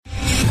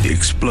The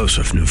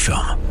explosive new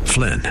film,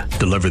 Flynn,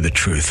 deliver the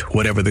truth,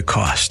 whatever the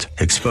cost,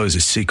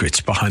 exposes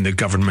secrets behind the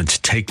government's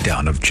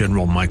takedown of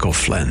General Michael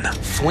Flynn.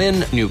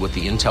 Flynn knew what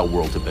the intel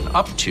world had been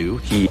up to.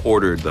 He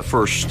ordered the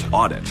first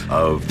audit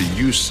of the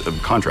use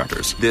of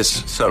contractors.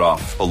 This set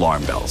off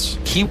alarm bells.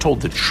 He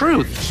told the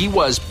truth. He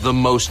was the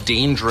most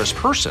dangerous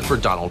person for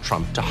Donald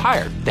Trump to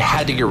hire. They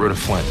had to get rid of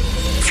Flynn.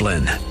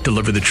 Flynn,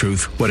 deliver the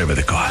truth, whatever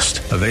the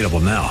cost. Available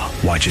now.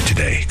 Watch it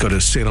today. Go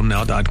to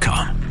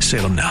salemnow.com.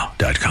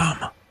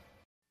 salemnow.com.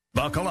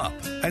 Buckle up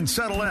and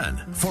settle in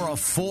for a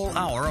full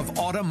hour of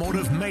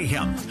automotive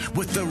mayhem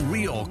with the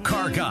real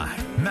car guy,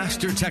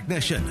 master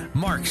technician,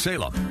 Mark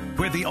Salem,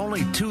 where the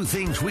only two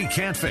things we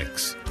can't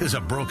fix is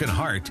a broken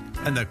heart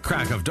and the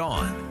crack of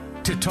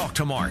dawn. To talk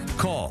to Mark,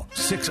 call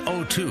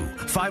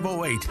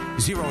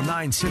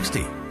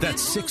 602-508-0960.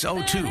 That's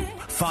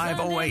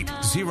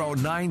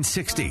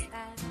 602-508-0960.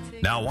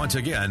 Now, once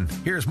again,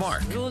 here's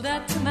Mark. Rolled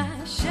out to my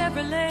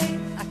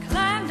Chevrolet. I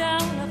climbed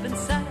down up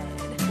inside.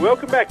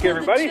 Welcome back,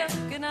 everybody.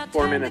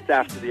 4 minutes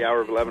after the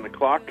hour of 11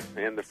 o'clock,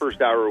 and the first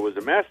hour was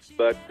a mess,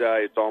 but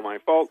it's all my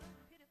fault,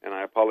 and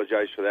I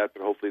apologize for that,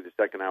 but hopefully the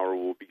second hour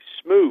will be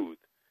smooth.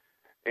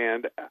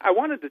 And I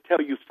wanted to tell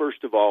you,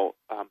 first of all,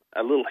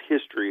 a little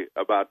history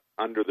about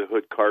Under the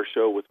Hood Car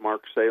Show with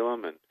Mark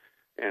Salem, and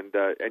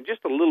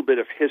just a little bit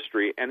of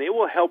history, and it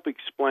will help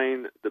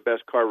explain the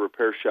best car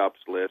repair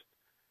shops list,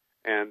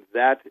 and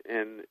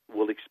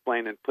will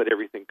explain and put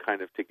everything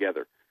kind of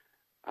together.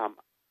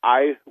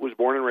 I was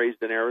born and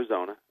raised in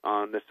Arizona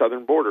on the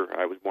southern border.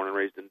 I was born and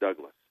raised in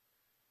Douglas.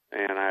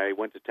 And I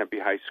went to Tempe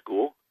High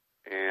School,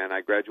 and I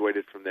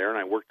graduated from there, and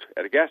I worked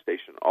at a gas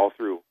station all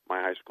through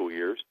my high school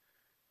years.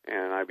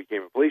 And I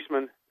became a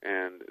policeman,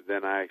 and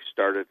then I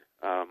started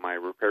my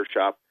repair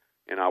shop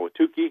in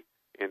Ahwatukee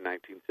in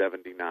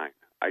 1979.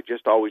 I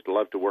just always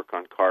loved to work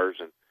on cars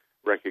and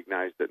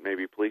recognized that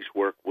maybe police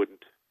work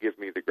wouldn't give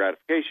me the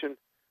gratification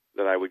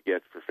that I would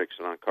get for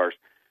fixing on cars.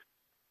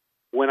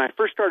 When I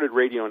first started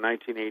radio in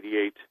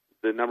 1988,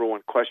 the number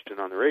one question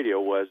on the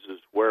radio was,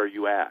 where are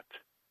you at?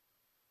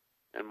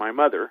 And my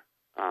mother,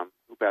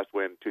 who passed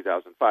away in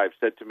 2005,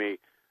 said to me,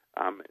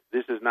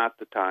 this is not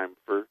the time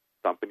for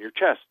thumping your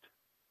chest.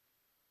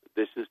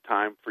 This is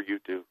time for you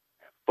to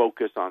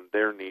focus on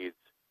their needs,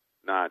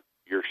 not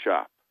your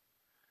shop.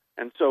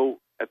 And so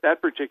at that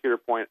particular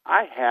point,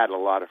 I had a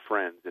lot of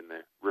friends in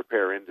the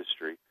repair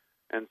industry.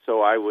 And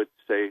so I would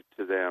say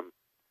to them,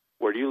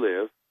 where do you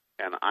live?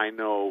 And I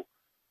know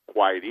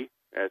Whitey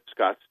at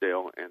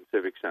Scottsdale and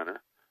Civic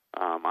Center.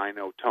 I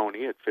know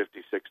Tony at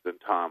 56th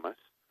and Thomas.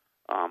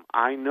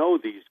 I know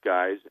these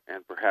guys,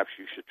 and perhaps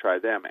you should try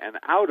them. And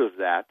out of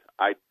that,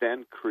 I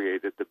then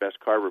created the best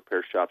car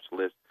repair shops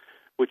list,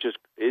 which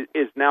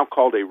is now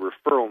called a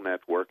referral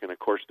network. And, of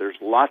course,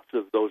 there's lots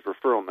of those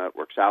referral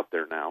networks out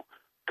there now.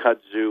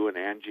 Kudzu and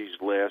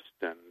Angie's List,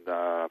 and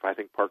I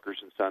think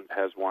Parker's & Sons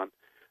has one.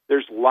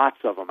 There's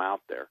lots of them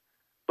out there.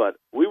 But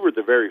we were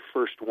the very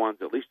first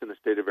ones, at least in the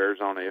state of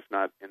Arizona, if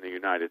not in the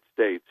United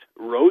States.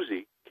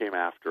 Rosie came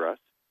after us,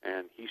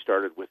 and he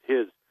started with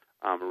his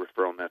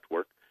referral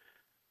network.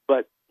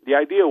 But the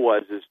idea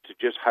is to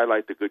just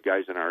highlight the good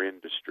guys in our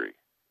industry.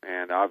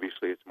 And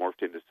obviously it's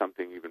morphed into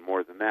something even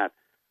more than that.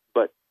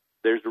 But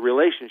there's the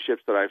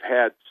relationships that I've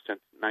had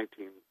since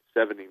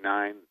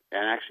 1979,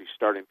 and actually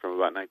starting from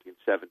about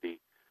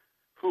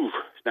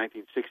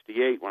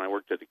 1968 when I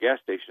worked at the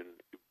gas station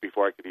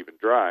before I could even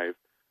drive,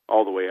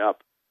 all the way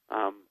up.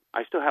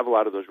 I still have a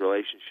lot of those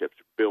relationships.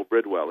 Bill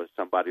Bridwell is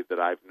somebody that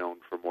I've known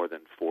for more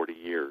than 40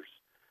 years.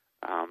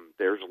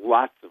 There's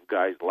lots of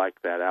guys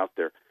like that out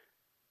there.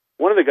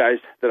 One of the guys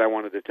that I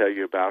wanted to tell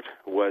you about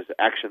was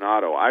Action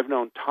Auto. I've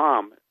known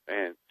Tom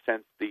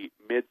since the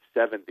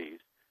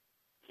mid-'70s.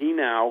 He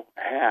now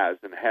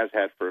has, and has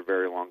had for a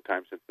very long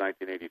time, since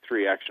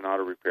 1983, Action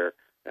Auto Repair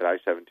at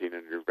I-17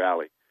 in Deer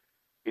Valley.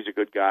 He's a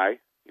good guy.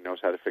 He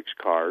knows how to fix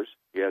cars.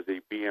 He has a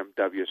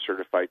BMW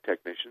certified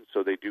technician,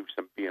 so they do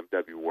some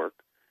BMW work.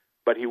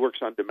 But he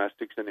works on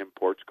domestics and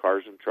imports,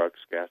 cars and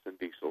trucks, gas and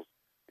diesels,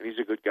 and he's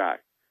a good guy.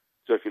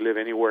 So if you live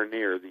anywhere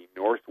near the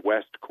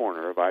northwest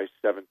corner of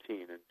I-17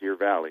 in Deer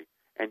Valley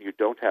and you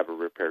don't have a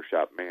repair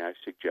shop, may I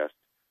suggest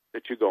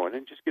that you go in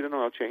and just get an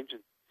oil change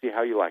and see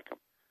how you like them.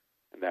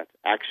 And that's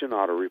Action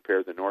Auto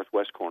Repair, the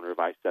northwest corner of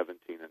I-17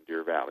 in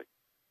Deer Valley.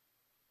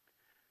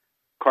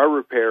 Car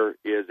repair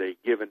is a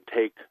give and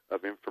take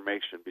of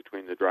information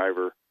between the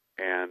driver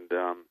and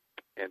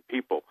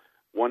people.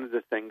 One of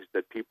the things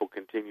that people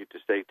continue to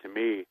say to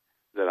me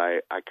that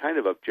I kind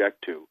of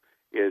object to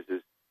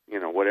is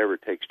whatever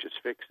it takes, just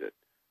fix it.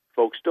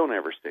 Folks, don't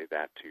ever say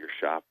that to your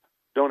shop.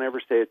 Don't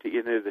ever say it to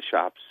any of the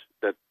shops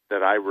that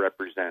I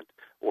represent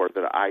or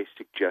that I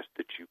suggest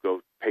that you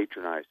go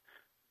patronize.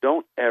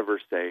 Don't ever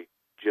say,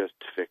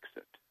 just fix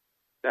it.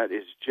 That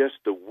is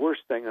just the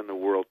worst thing in the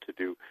world to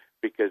do,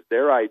 because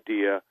their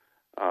idea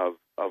of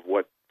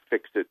what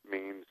fix it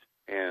means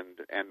and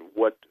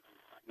what,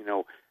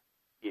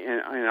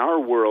 in our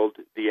world,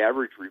 the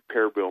average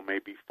repair bill may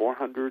be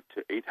 $400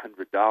 to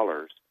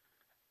 $800,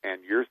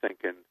 and you're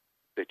thinking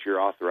that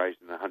you're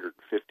authorizing $150.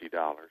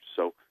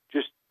 So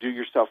just do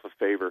yourself a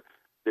favor.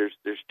 There's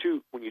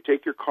two, when you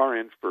take your car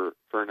in for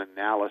an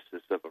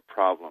analysis of a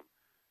problem,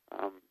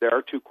 there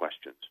are two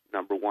questions.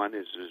 Number one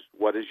is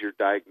what is your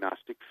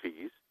diagnostic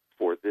fees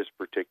for this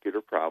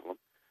particular problem?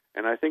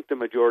 And I think the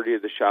majority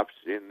of the shops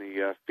in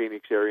the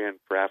Phoenix area and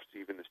perhaps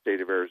even the state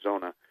of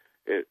Arizona,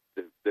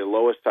 the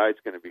lowest side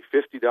is going to be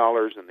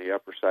 $50 and the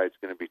upper side is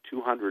going to be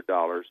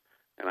 $200.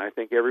 And I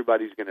think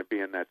everybody's going to be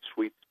in that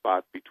sweet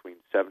spot between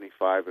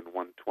 $75 and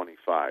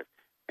 $125.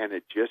 And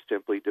it just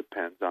simply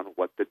depends on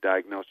what the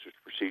diagnosis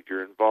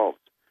procedure involves.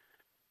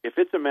 If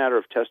it's a matter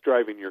of test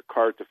driving your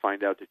car to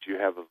find out that you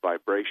have a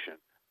vibration,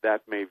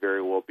 that may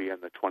very well be in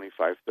the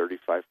 $25,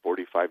 $35,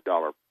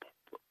 $45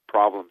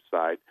 problem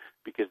side,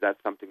 because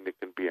that's something that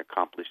can be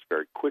accomplished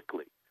very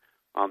quickly.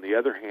 On the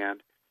other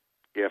hand,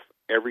 if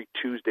every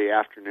Tuesday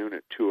afternoon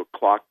at 2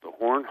 o'clock the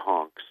horn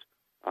honks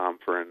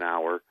for an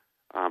hour,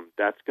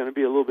 that's going to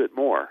be a little bit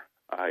more.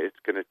 It's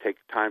going to take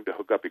time to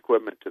hook up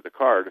equipment to the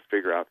car to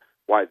figure out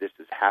why this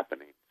is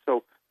happening.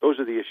 So those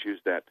are the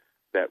issues that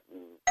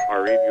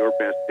are in your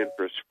best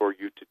interest for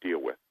you to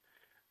deal with.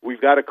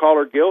 We've got a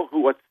caller, Gil.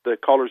 What's the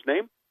caller's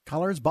name?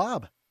 Caller's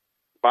Bob.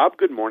 Bob,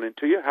 good morning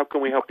to you. How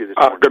can we help you this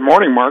morning? Good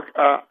morning, Mark.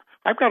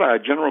 I've got a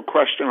general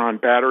question on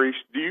batteries.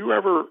 Do you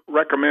ever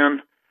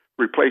recommend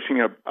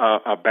replacing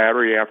a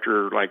battery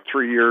after like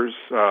 3 years?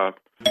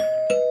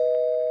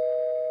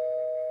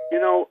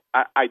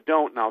 I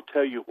don't, and I'll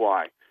tell you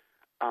why.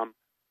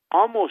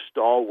 Almost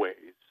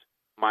always,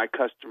 my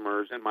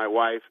customers and my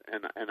wife,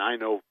 and I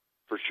know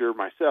for sure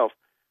myself,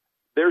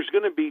 there's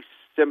going to be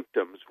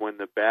symptoms when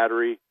the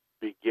battery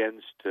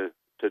begins to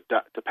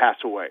pass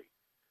away.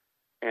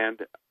 And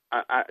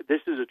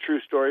this is a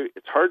true story.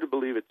 It's hard to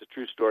believe it's a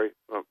true story.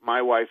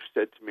 My wife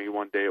said to me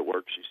one day at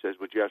work, she says,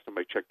 would you have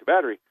somebody check the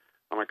battery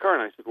on my car?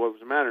 And I said, what was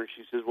the matter? And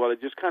she says, well,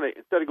 it just kind of,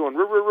 instead of going,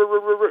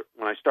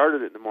 when I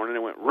started it in the morning,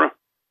 it went,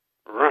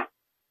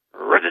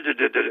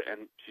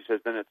 and she says,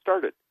 then it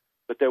started.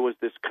 But there was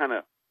this kind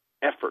of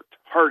effort,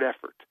 hard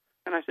effort.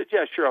 And I said,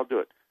 yeah, sure, I'll do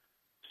it.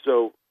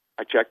 So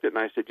I checked it, and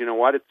I said, you know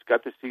what? It's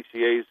got the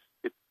CCAs.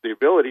 The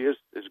ability is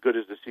as good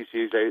as the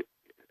CCAs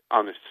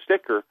on the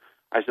sticker.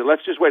 I said,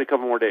 let's just wait a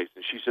couple more days.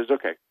 And she says,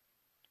 okay.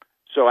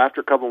 So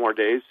after a couple more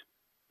days,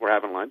 we're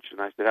having lunch, and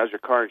I said, how's your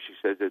car? And she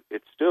says,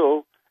 it's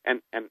still,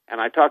 and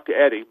I talked to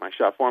Eddie, my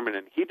shop foreman,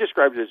 and he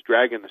described it as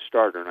dragging the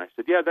starter. And I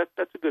said, yeah,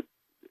 that's a good.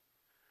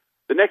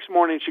 The next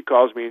morning she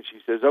calls me and she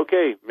says,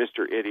 okay,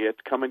 Mr. Idiot,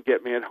 come and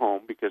get me at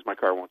home because my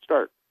car won't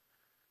start.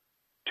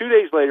 2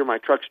 days later, my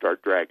truck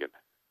started dragging.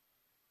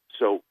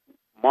 So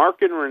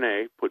Mark and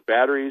Renee put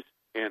batteries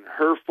in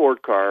her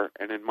Ford car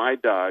and in my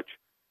Dodge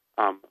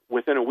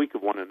within a week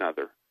of one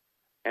another.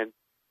 And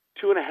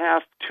 2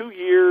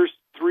 years,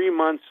 3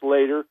 months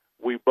later,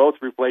 we both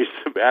replaced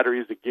the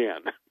batteries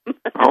again.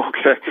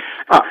 Okay.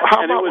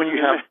 How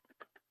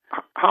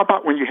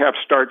about when you have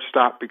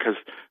start-stop? Because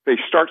they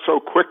start so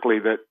quickly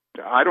that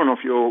I don't know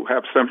if you'll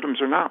have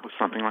symptoms or not with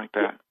something like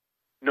that.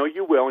 No,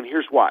 you will, and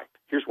here's why.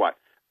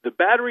 The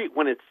battery,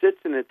 when it sits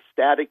in its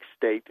static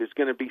state, is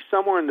going to be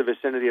somewhere in the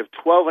vicinity of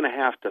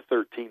 12.5 to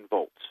 13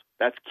 volts.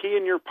 That's key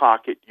in your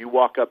pocket. You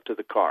walk up to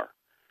the car.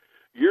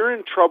 You're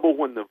in trouble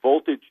when the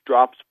voltage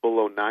drops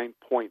below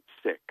 9.6.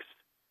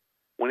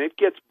 When it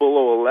gets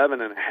below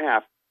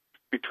 11.5,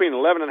 between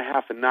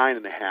 11.5 and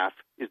 9.5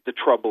 is the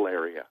trouble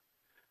area.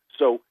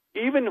 So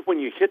even when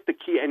you hit the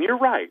key, and you're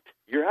right,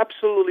 you're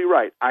absolutely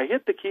right. I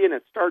hit the key and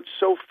it starts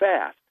so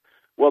fast.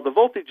 Well, the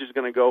voltage is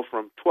going to go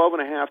from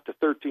 12.5 to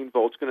 13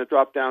 volts, going to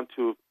drop down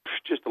to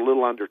just a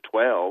little under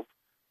 12.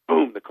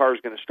 Boom, the car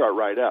is going to start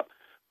right up.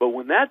 But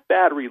when that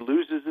battery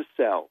loses a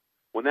cell,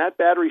 when that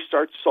battery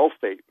starts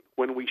sulfating,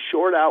 when we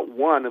short out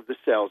one of the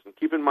cells, and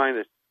keep in mind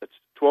that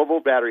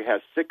 12-volt battery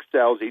has 6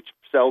 cells, each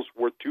cell's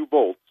worth 2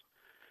 volts.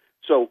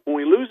 So when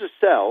we lose a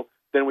cell,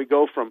 then we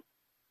go from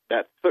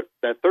that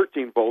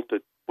 13 volt,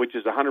 which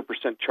is a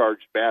 100%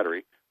 charged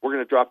battery, we're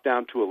going to drop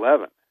down to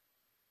 11.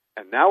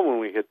 And now when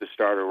we hit the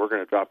starter, we're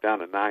going to drop down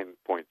to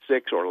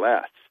 9.6 or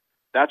less.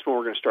 That's when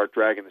we're going to start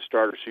dragging the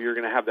starter. So you're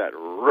going to have that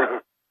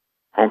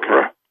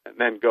okay, and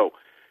then go.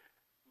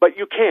 But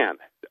you can.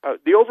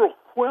 The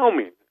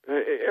overwhelming,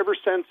 ever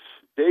since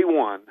day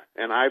one,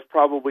 and I've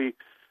probably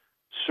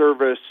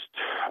serviced,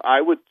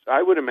 I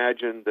would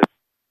imagine that.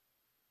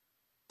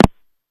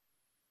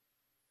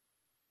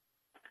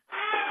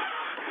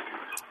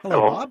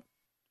 Hello, Bob.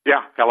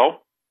 Yeah, hello.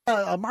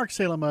 Mark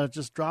Salem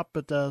just dropped,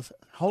 but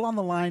hold on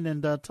the line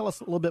and tell us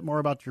a little bit more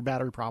about your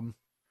battery problem.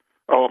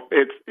 Oh,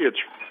 it's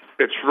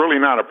really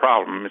not a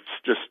problem. It's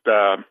just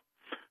the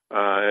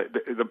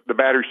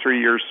battery's 3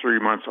 years, 3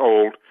 months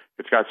old.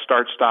 It's got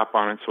start-stop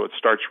on it, so it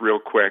starts real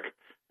quick.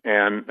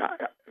 And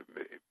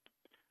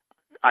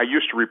I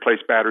used to replace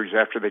batteries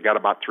after they got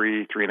about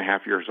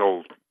 3.5 years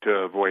old to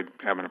avoid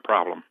having a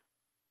problem.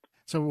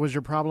 So was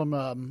your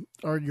problem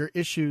or your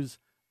issues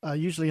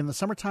usually in the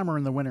summertime or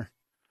in the winter?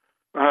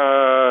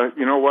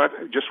 You know what?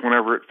 Just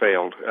whenever it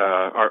failed.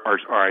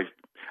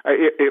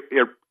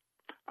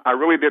 I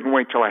really didn't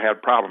wait till I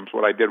had problems.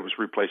 What I did was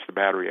replace the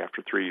battery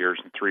after 3 years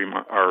and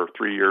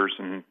 3 years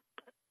and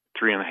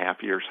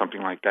 3.5 years,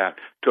 something like that,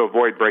 to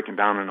avoid breaking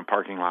down in a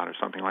parking lot or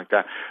something like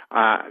that.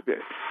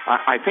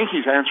 I think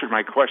he's answered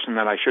my question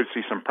that I should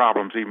see some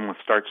problems even with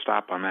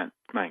start-stop on that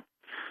thing.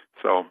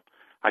 So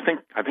I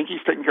think he's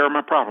taking care of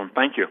my problem.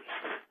 Thank you.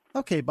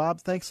 Okay,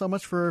 Bob, thanks so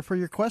much for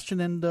your question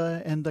and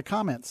the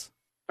comments.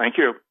 Thank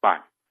you. Bye.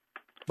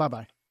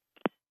 Bye-bye.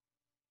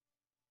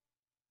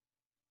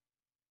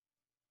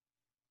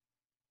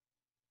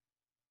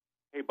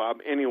 Hey, Bob.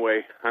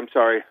 Anyway, I'm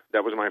sorry.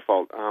 That was my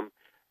fault.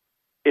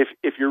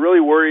 If you're really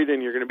worried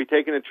and you're going to be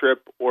taking a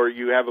trip or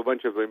you have a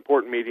bunch of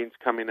important meetings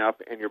coming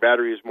up and your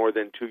battery is more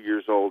than 2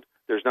 years old,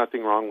 there's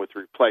nothing wrong with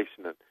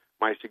replacing it.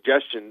 My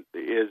suggestion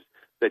is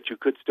that you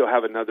could still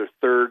have another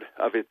third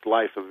of its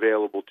life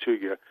available to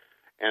you.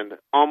 And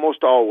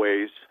almost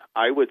always,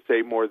 I would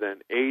say more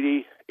than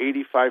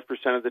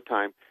 85% of the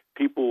time,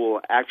 people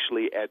will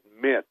actually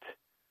admit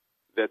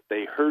that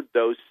they heard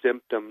those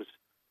symptoms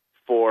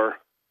for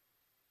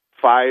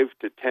 5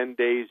 to 10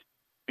 days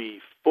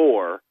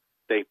before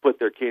they put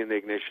their key in the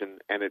ignition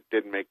and it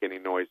didn't make any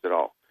noise at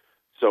all.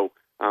 So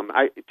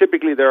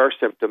typically there are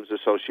symptoms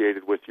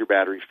associated with your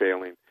battery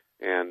failing,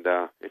 and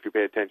if you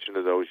pay attention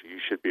to those, you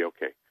should be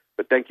okay.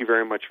 But thank you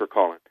very much for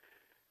calling.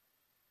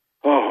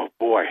 Oh,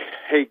 boy.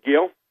 Hey,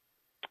 Gil,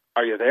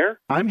 are you there?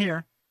 I'm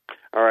here.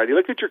 All right. You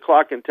look at your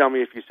clock and tell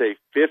me if you say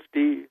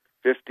 50,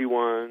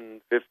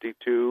 51,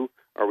 52.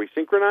 Are we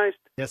synchronized?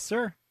 Yes,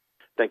 sir.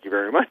 Thank you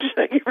very much.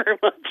 Thank you very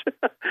much.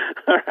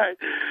 All right.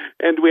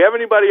 And do we have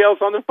anybody else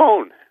on the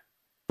phone?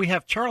 We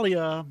have Charlie.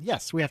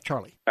 Yes, we have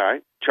Charlie. All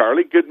right.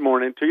 Charlie, good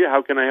morning to you.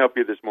 How can I help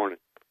you this morning?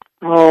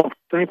 Oh,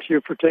 thank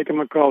you for taking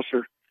my call,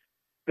 sir.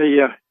 Hey,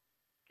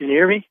 can you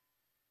hear me?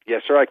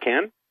 Yes, sir, I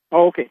can.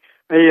 Oh, okay.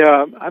 Hey,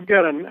 I've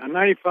got a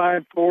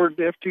 95 Ford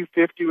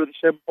F-250 with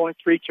a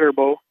 7.3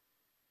 turbo,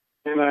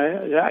 and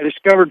I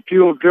discovered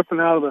fuel dripping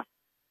out of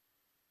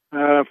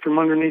the from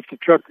underneath the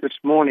truck this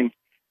morning.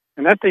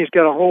 And that thing's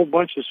got a whole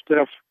bunch of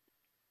stuff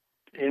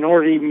in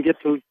order to even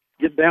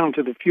get down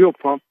to the fuel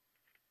pump.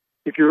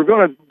 If you were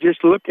going to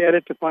just look at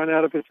it to find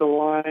out if it's a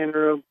line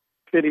or a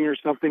fitting or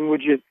something,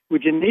 would you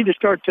need to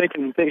start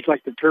taking things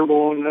like the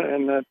turbo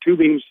and the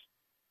tubings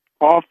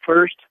off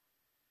first?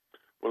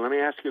 Well, let me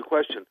ask you a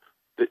question.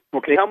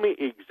 Okay. Tell me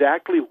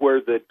exactly where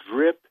the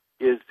drip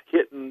is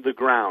hitting the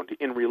ground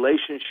in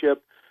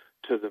relationship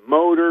to the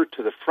motor,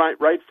 to the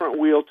right front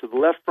wheel, to the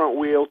left front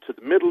wheel, to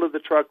the middle of the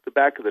truck, the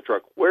back of the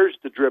truck. Where's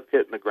the drip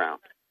hitting the ground?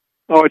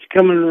 Oh, it's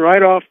coming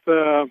right off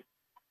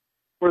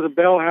where the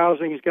bell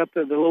housing has got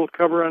the little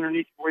cover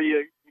underneath where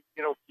you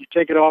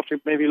take it off to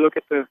maybe look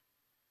at the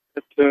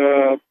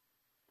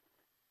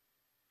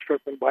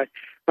truck went by.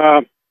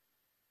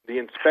 The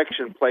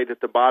inspection plate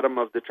at the bottom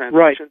of the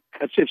transmission?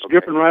 Right. It's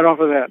dripping right off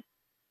of that.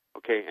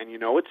 Okay, and you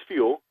know it's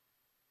fuel?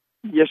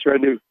 Yes, sir, I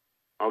do.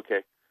 Okay.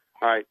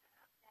 All right.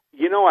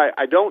 You know,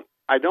 I don't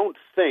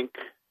think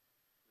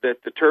that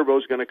the turbo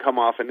is going to come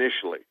off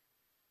initially.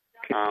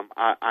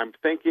 I'm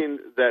thinking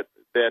that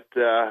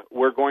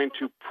we're going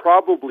to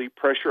probably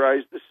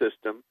pressurize the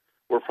system.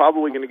 We're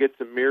probably going to get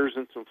some mirrors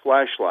and some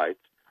flashlights.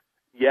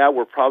 Yeah,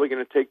 we're probably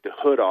going to take the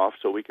hood off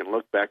so we can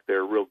look back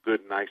there real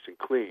good, nice and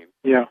clean.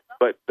 Yeah.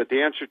 But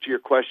the answer to your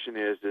question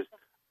is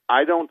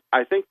I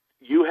think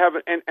you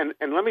haven't.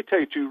 And let me tell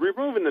you too,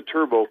 removing the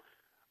turbo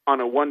on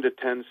a 1 to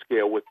 10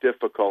 scale with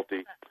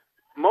difficulty.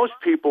 Most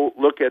people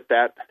look at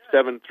that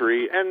 7.3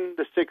 and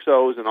the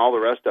 6.0s and all the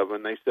rest of them,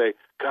 and they say,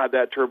 God,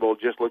 that turbo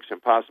just looks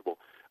impossible.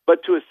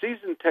 But to a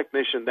seasoned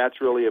technician, that's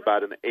really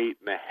about an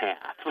 8.5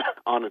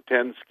 on a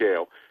 10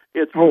 scale.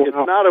 It's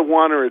not a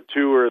 1 or a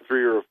 2 or a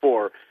 3 or a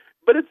 4,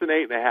 but it's an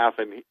 8.5,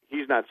 and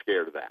he's not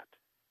scared of that.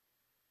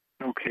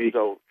 Okay.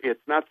 So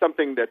it's not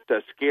something that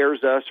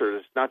scares us, or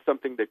it's not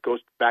something that goes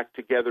back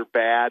together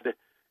bad.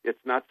 It's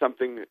not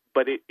something,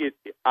 but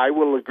I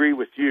will agree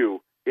with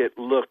you, it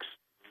looks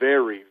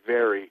very,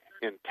 very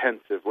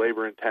intensive,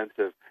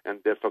 labor-intensive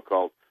and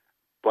difficult.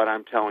 But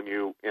I'm telling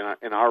you,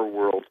 in our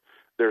world,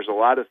 there's a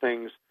lot of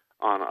things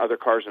on other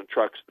cars and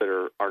trucks that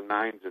are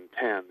 9s and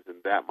 10s, and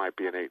that might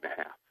be an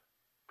 8.5.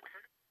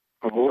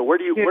 So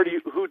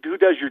who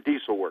does your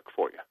diesel work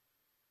for you?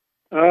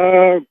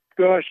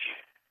 Gosh,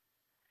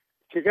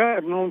 it's a guy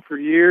I've known for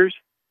years,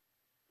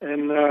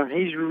 and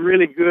he's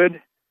really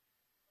good.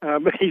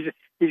 But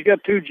he's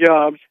got 2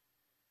 jobs,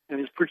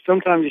 and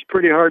sometimes he's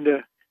pretty hard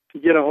to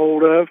get a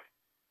hold of.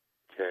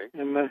 Okay.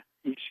 And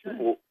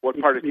what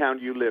part of town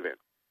do you live in?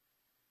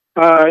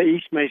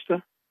 East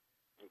Mesa.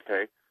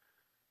 Okay.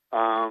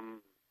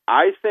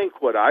 I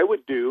think what I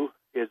would do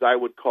is I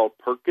would call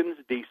Perkins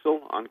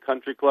Diesel on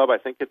Country Club. I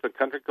think it's a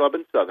country club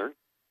in Southern.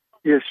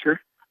 Yes, sir.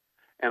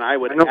 And I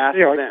would ask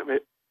them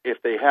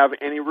if they have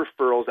any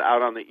referrals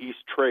out on the East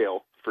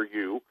Trail for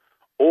you,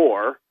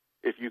 or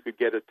if you could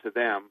get it to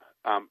them.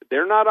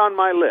 They're not on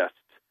my list.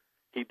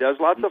 He does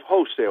lots of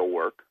wholesale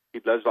work. He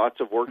does lots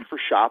of work for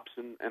shops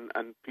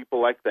and people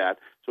like that.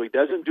 So he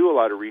doesn't do a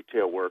lot of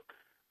retail work,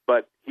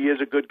 but he is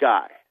a good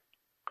guy.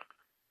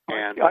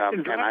 And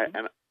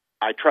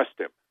I trust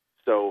him.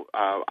 So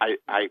I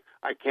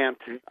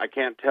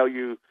can't tell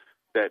you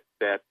that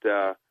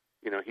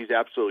he's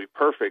absolutely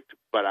perfect,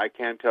 but I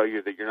can tell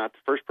you that you're not the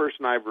first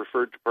person I've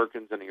referred to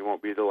Perkins, and he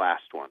won't be the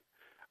last one.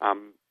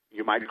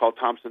 You might call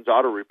Thompson's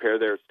Auto Repair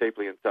there at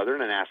Stapley and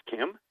Southern and ask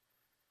him.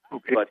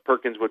 Okay. But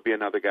Perkins would be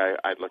another guy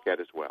I'd look at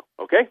as well.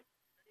 Okay?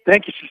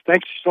 Thank you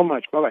so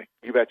much. Bye-bye.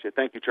 You betcha.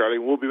 Thank you, Charlie.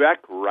 We'll be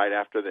back right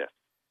after this.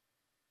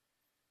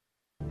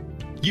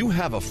 You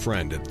have a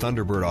friend at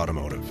Thunderbird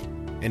Automotive,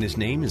 and his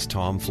name is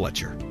Tom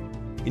Fletcher.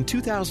 In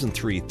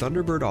 2003,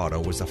 Thunderbird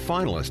Auto was a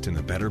finalist in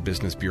the Better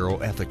Business Bureau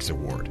Ethics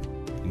Award.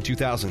 In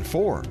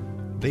 2004,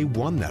 they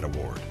won that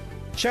award.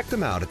 Check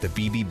them out at the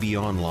BBB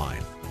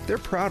online. They're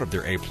proud of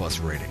their A-plus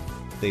rating.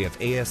 They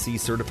have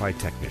ASE certified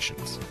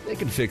technicians. They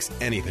can fix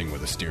anything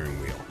with a steering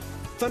wheel.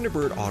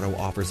 Thunderbird Auto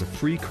offers a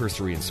free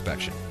cursory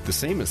inspection, the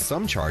same as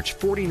some charge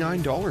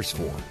 $49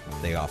 for.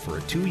 They offer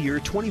a 2-year,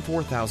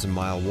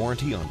 24,000-mile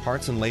warranty on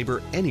parts and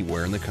labor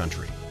anywhere in the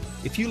country.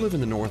 If you live in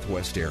the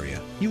Northwest area,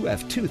 you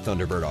have 2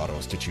 Thunderbird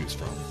Autos to choose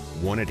from.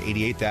 One at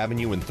 88th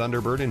Avenue in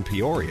Thunderbird in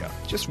Peoria,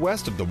 just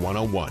west of the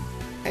 101.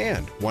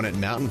 And one at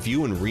Mountain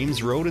View and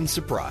Reams Road in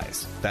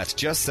Surprise. That's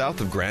just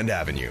south of Grand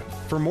Avenue.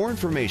 For more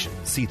information,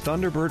 see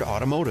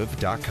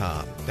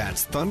ThunderbirdAutomotive.com.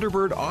 That's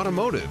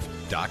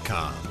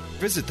ThunderbirdAutomotive.com.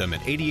 Visit them at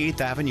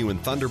 88th Avenue in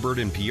Thunderbird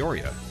in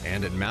Peoria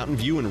and at Mountain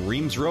View and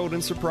Reams Road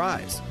in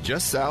Surprise,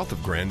 just south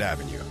of Grand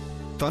Avenue.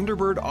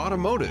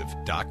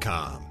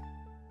 ThunderbirdAutomotive.com.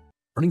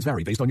 Earnings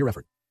vary based on your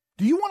effort.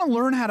 Do you want to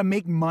learn how to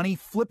make money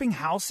flipping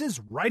houses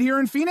right here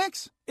in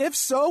Phoenix? If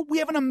so, we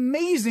have an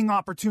amazing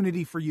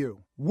opportunity for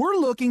you. We're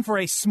looking for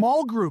a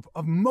small group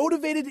of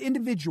motivated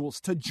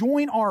individuals to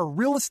join our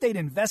real estate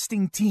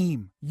investing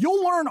team.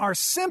 You'll learn our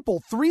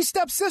simple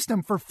 3-step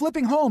system for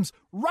flipping homes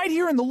right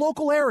here in the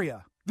local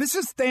area. This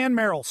is Than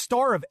Merrill,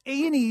 star of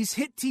A&E's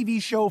hit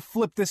TV show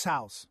Flip This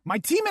House. My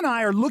team and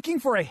I are looking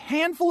for a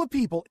handful of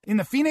people in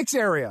the Phoenix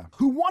area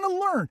who want to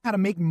learn how to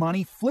make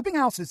money flipping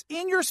houses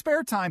in your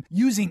spare time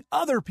using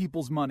other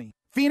people's money.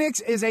 Phoenix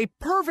is a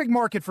perfect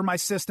market for my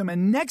system,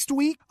 and next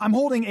week I'm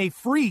holding a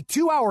free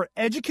 2-hour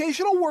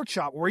educational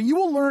workshop where you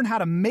will learn how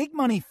to make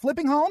money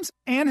flipping homes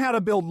and how to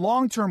build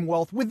long-term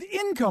wealth with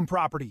income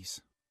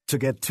properties. To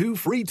get 2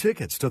 free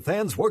tickets to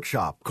Than's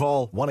workshop,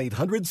 call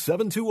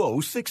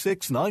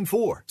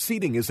 1-800-720-6694.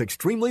 Seating is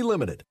extremely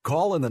limited.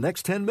 Call in the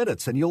next 10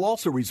 minutes and you'll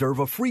also reserve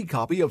a free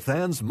copy of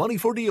Than's Money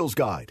for Deals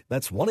Guide.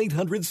 That's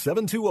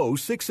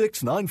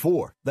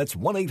 1-800-720-6694. That's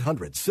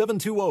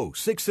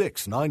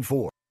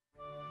 1-800-720-6694.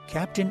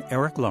 Captain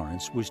Eric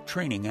Lawrence was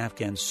training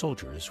Afghan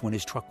soldiers when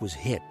his truck was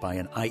hit by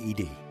an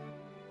IED.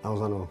 I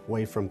was on the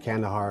way from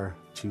Kandahar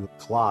to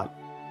Kalat.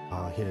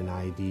 Hit an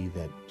IED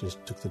that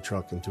just took the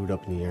truck and threw it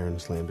up in the air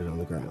and slammed it on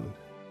the ground.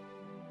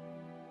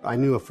 I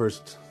knew at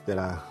first that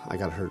I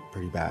got hurt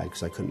pretty bad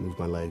because I couldn't move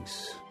my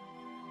legs.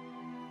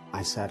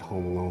 I sat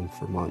home alone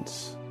for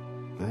months.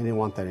 I didn't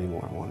want that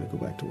anymore. I wanted to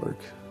go back to work.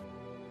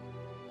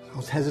 I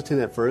was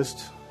hesitant at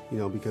first,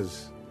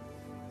 because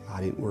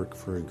I didn't work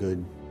for a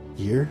good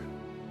year.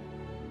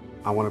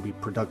 I want to be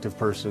a productive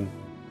person.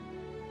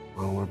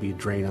 I don't want to be a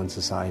drain on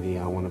society.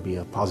 I want to be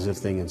a positive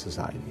thing in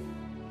society.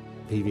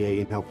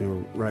 PVA helped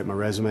me write my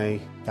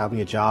resume, got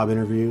me a job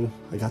interview.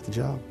 I got the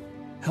job.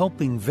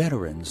 Helping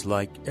veterans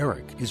like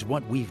Eric is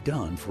what we've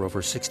done for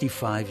over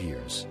 65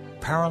 years.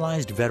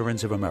 Paralyzed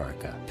Veterans of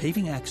America,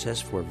 paving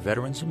access for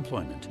veterans'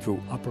 employment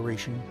through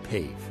Operation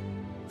PAVE.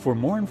 For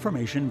more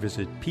information,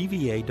 visit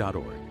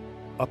pva.org.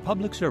 A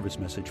public service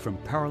message from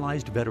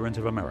Paralyzed Veterans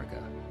of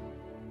America.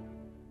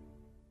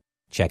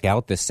 Check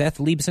out the Seth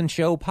Leibson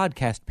Show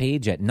podcast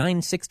page at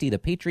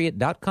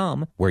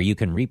 960thepatriot.com, where you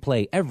can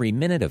replay every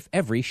minute of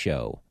every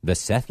show. The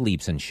Seth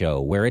Leibson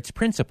Show, where it's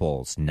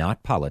principles,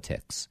 not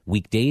politics.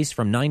 Weekdays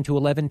from 9 to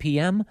 11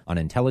 p.m. on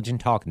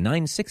Intelligent Talk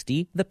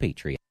 960, The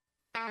Patriot.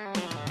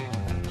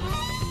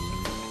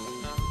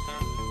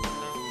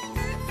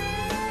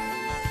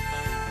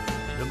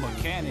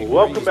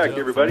 Welcome back,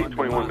 everybody.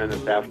 21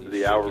 minutes after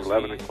the hour of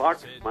 11 o'clock.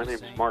 My name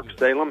is Mark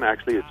Salem.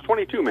 Actually, it's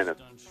 22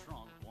 minutes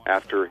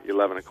after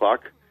 11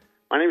 o'clock.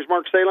 My name is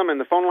Mark Salem,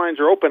 and the phone lines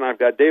are open. I've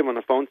got Dave on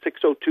the phone,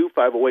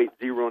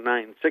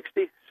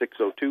 602-508-0960,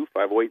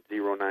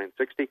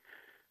 602-508-0960.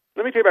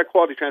 Let me tell you about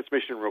Quality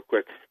Transmission real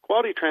quick.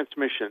 Quality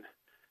Transmission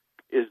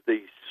is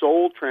the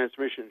sole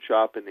transmission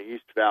shop in the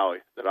East Valley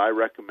that I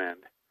recommend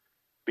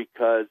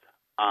because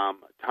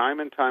time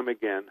and time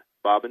again,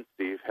 Bob and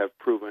Steve have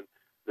proven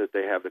that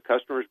they have the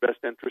customer's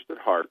best interest at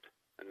heart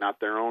and not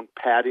their own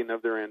padding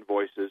of their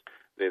invoices.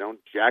 They don't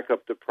jack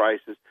up the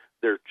prices.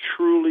 They're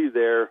truly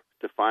there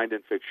to find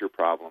and fix your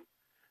problem.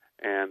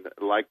 And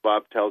like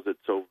Bob tells it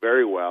so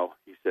very well,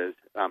 he says,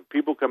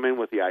 people come in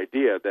with the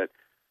idea that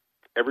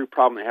every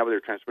problem they have with their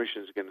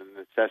transmission is going to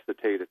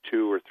necessitate a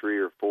 $2,000 or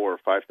 $3,000 or $4,000 or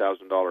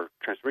 $5,000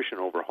 transmission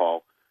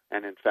overhaul,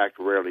 and in fact,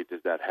 rarely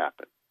does that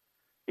happen.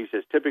 He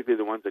says typically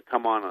the ones that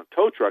come on a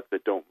tow truck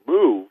that don't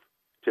move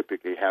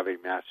typically have a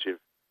massive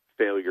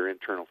failure,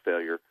 internal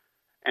failure.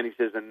 And he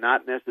says, and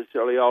not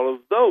necessarily all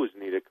of those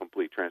need a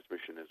complete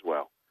transmission as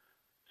well.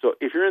 So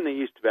if you're in the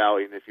East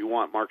Valley and if you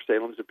want Mark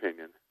Salem's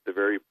opinion, the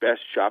very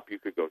best shop you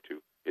could go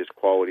to is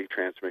Quality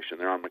Transmission.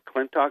 They're on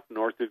McClintock,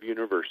 north of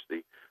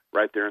University.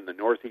 right there in the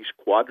northeast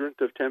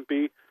quadrant of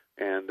Tempe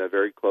and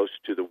very close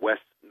to the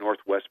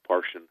northwest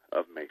portion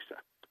of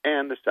Mesa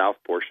and the south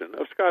portion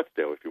of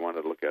Scottsdale, if you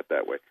wanted to look at it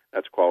that way.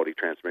 That's Quality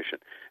Transmission.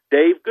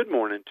 Dave, good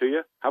morning to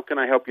you. How can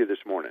I help you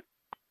this morning?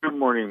 Good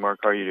morning, Mark.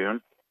 How are you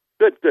doing?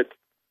 Good.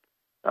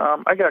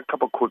 I got a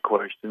couple quick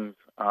questions.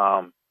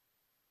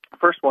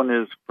 First one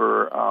is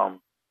for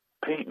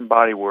paint and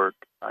body work.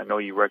 I know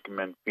you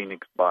recommend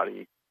Phoenix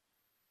Body,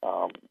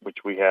 which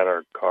we had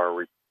our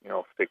car,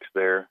 fixed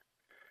there.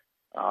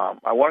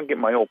 I want to get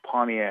my old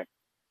Pontiac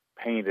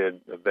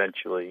painted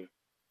eventually,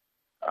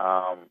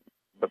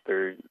 but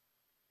do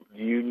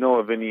you know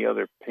of any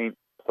other paint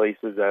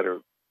places that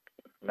are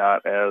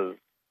not as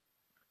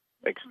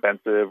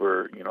expensive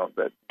or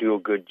that do a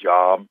good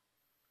job?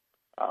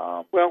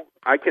 Well,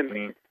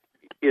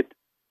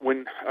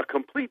 when a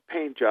complete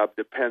paint job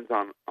depends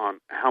on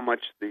how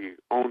much the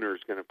owner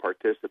is going to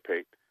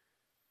participate.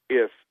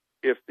 If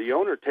the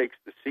owner takes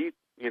the seat,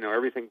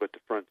 everything but the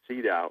front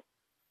seat out,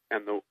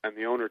 and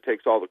the owner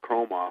takes all the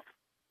chrome off,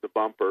 the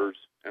bumpers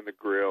and the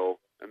grill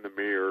and the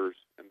mirrors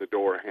and the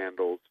door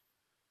handles,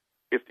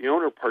 if the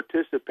owner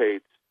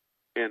participates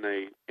in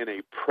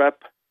a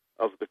prep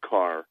of the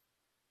car,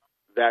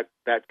 that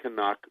can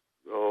knock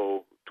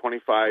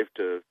 25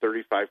 to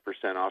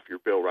 35% off your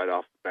bill right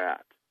off the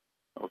bat.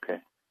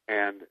 Okay.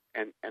 And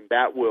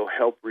that will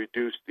help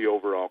reduce the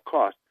overall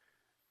cost.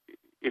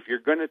 If you're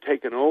going to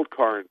take an old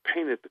car and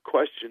paint it, the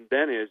question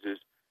then is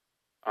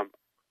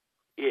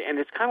and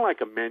it's kind of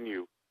like a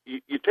menu.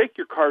 You take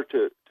your car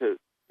to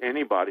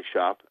any body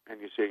shop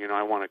and you say,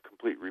 I want a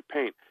complete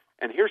repaint.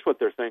 And here's what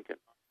they're thinking.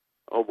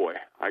 Oh boy,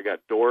 I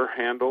got door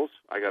handles,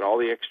 I got all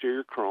the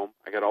exterior chrome,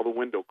 I got all the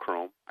window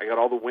chrome, I got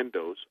all the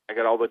windows, I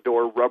got all the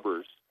door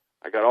rubbers,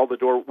 I got all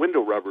the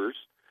window rubbers,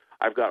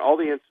 I've got all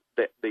the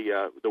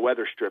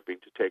weather stripping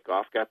to take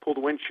off, got to pull the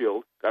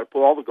windshield, got to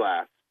pull all the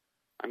glass.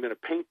 I'm going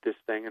to paint this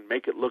thing and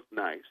make it look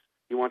nice.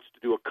 He wants to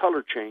do a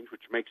color change,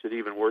 which makes it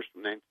even worse.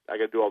 And then I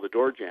got to do all the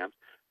door jambs.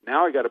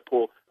 Now I got to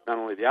pull not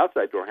only the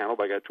outside door handle,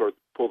 but I got to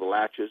pull the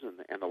latches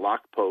and the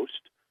lock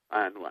post,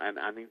 and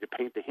I need to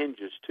paint the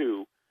hinges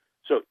too.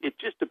 So it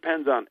just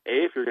depends on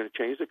A, if you're going to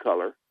change the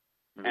color,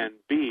 and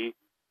B,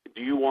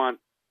 do you want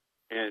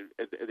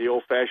the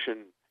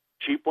old-fashioned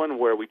cheap one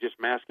where we just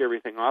mask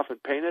everything off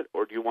and paint it,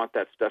 or do you want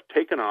that stuff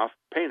taken off,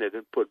 painted,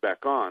 and put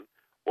back on,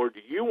 or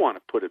do you want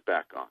to put it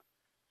back on?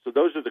 So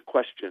those are the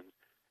questions.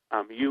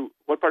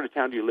 What part of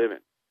town do you live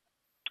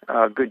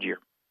in? Goodyear.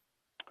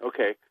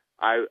 Okay.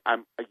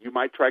 You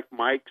might try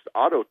Mike's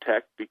Auto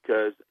Tech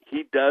because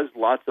he does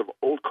lots of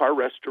old car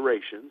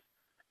restorations,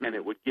 and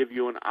it would give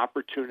you an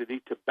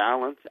opportunity to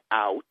balance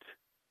out,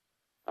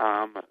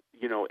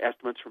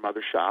 estimates from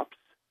other shops.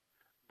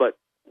 But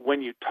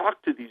when you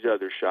talk to these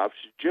other shops,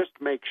 just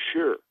make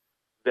sure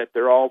that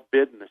they're all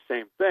bidding the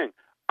same thing.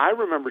 I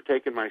remember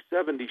taking my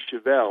 70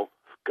 Chevelle,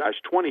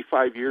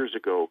 25 years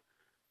ago,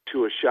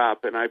 to a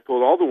shop, and I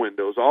pulled all the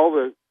windows, all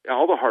the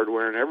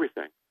hardware and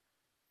everything.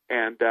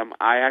 And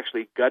I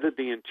actually gutted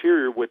the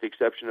interior with the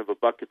exception of a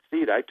bucket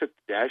seat. I took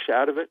the dash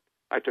out of it.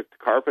 I took the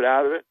carpet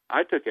out of it.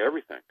 I took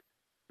everything.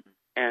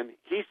 And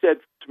he said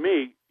to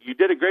me, you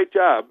did a great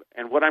job,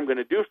 and what I'm going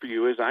to do for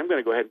you is I'm going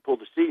to go ahead and pull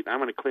the seat, and I'm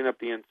going to clean up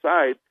the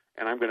inside,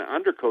 and I'm going to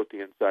undercoat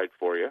the inside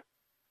for you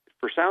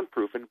for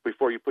soundproofing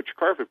before you put your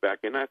carpet back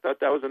in. I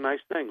thought that was a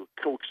nice thing.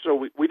 So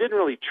we didn't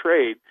really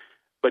trade,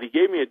 but he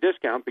gave me a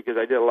discount because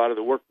I did a lot of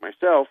the work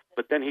myself,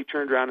 but then he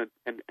turned around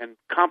and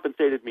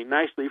compensated me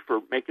nicely for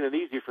making it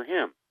easy for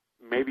him.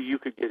 Maybe you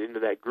could get into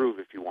that groove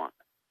if you want.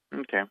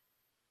 Okay.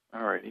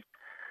 All righty.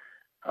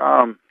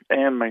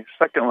 And my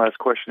second last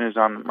question is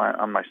on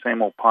my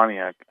same old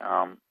Pontiac.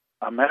 I'm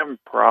having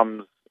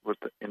problems with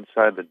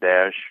inside the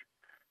dash,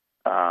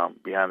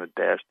 behind the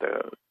dash,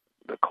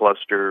 the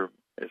cluster.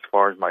 As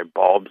far as my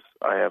bulbs,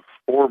 I have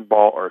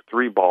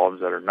 3 bulbs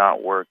that are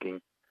not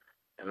working,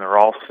 and they're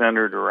all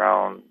centered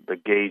around the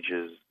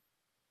gauges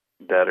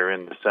that are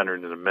in the center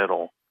in the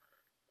middle.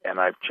 And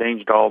I've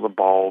changed all the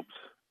bulbs.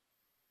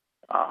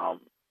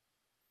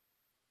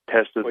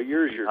 Tested. What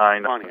year is your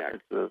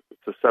Pontiac?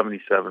 It's a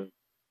 77.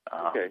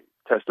 Okay.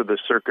 Tested the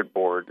circuit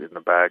board in the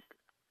back,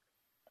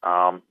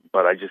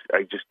 but I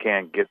just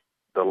can't get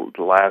the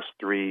last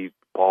 3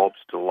 bulbs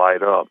to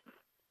light up.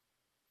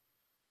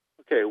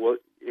 Okay, well,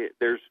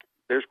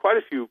 there's quite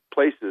a few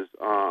places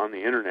on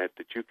the internet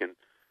that you can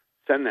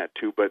send that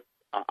to, but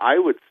I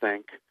would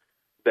think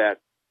that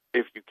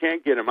if you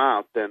can't get them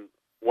out, then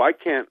why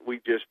can't we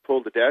just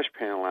pull the dash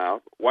panel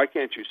out? Why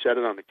can't you set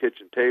it on the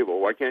kitchen table?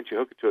 Why can't you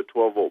hook it to a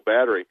 12-volt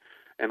battery?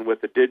 And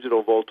with a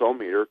digital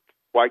voltometer,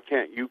 why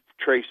can't you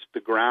trace the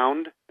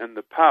ground and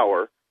the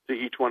power to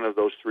each one of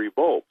those 3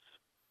 bulbs?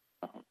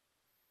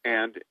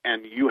 And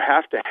you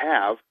have to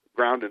have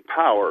ground and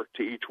power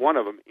to each one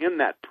of them in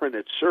that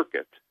printed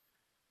circuit.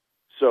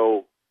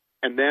 So,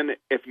 and then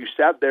if you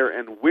sat there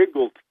and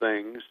wiggled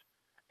things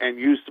and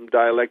used some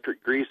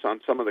dielectric grease on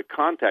some of the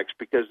contacts,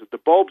 because if the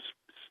bulbs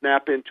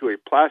snap into a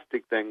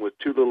plastic thing with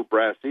 2 little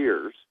brass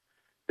ears,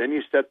 then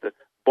you set the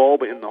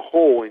bulb in the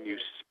hole and you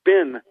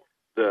spin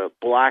the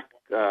black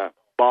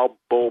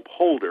bulb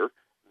holder,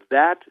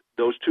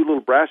 those two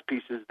little brass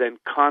pieces then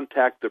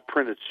contact the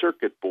printed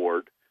circuit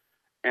board,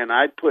 and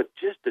I'd put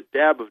just a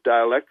dab of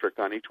dielectric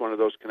on each one of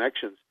those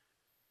connections.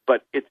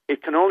 But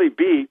it can only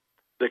be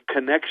the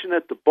connection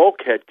at the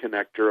bulkhead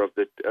connector of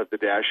the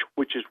dash,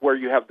 which is where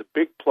you have the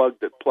big plug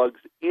that plugs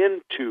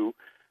into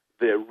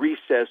the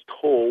recessed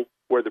hole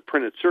where the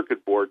printed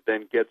circuit board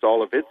then gets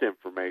all of its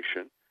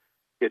information.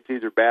 It's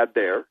either bad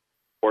there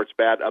or it's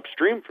bad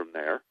upstream from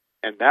there,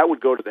 and that would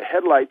go to the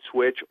headlight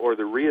switch or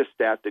the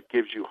rheostat that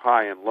gives you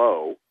high and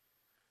low.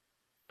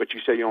 But you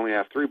say you only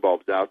have 3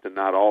 bulbs out and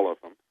not all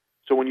of them.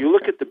 So when you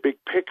look at the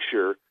big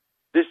picture,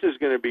 this is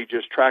going to be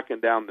just tracking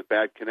down the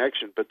bad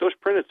connection. But those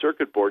printed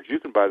circuit boards, you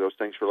can buy those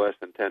things for less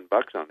than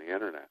 $10 on the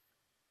internet.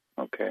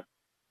 Okay.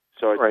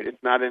 So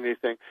it's not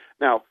anything.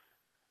 Now,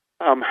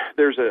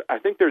 I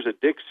think there's a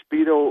Dick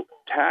Speedo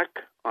tack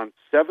on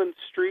 7th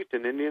Street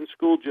in Indian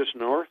School just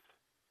north.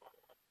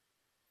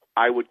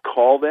 I would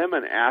call them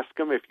and ask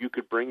them if you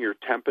could bring your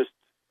Tempest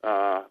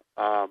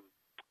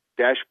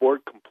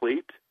dashboard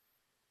complete,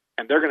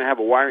 and they're going to have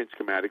a wiring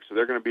schematic, so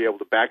they're going to be able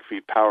to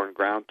backfeed power and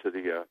ground to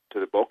the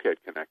bulkhead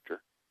connector.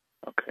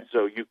 Okay.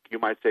 So you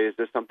might say, is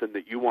this something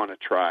that you want to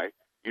try?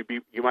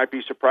 You might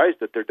be surprised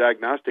that their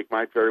diagnostic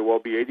might very well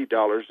be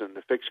 $80, and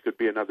the fix could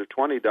be another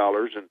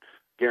 $20, and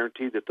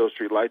guaranteed that those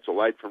 3 lights will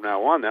light from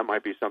now on. That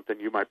might be something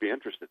you might be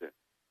interested in.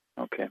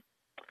 Okay.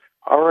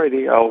 All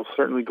righty. I'll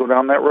certainly go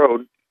down that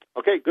road.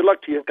 Okay, good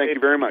luck to you. Thank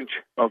you very much.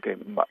 Okay,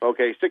 bye.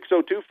 Okay,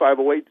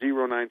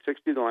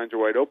 602-508-0960. The lines are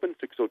wide open,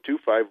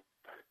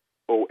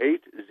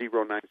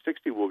 602-508-0960.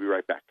 We'll be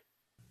right back.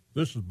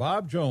 This is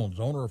Bob Jones,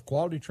 owner of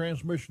Quality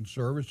Transmission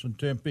Service in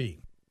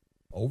Tempe.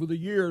 Over the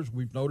years,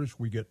 we've noticed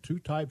we get 2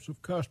 types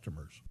of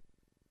customers.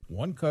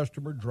 One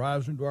customer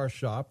drives into our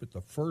shop at the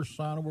first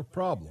sign of a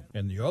problem,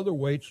 and the other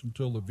waits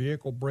until the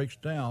vehicle breaks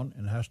down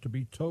and has to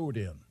be towed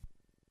in.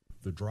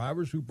 The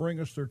drivers who bring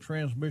us their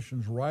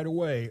transmissions right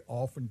away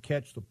often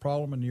catch the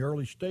problem in the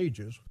early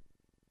stages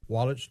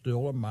while it's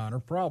still a minor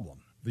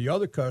problem. The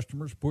other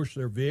customers push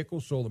their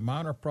vehicles so the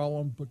minor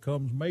problem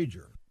becomes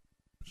major.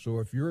 So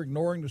if you're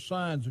ignoring the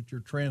signs that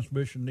your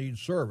transmission needs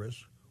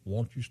service,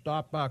 won't you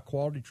stop by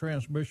Quality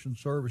Transmission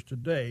Service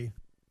today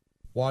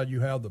while you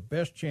have the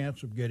best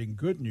chance of getting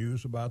good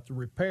news about the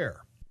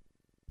repair?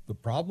 The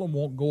problem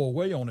won't go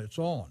away on its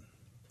own.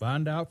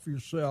 Find out for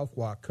yourself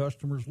why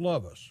customers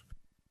love us.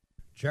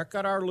 Check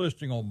out our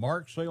listing on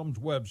Mark Salem's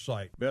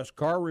website, Best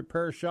Car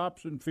Repair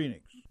Shops in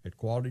Phoenix. At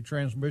Quality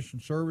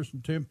Transmission Service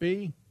in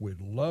Tempe, we'd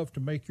love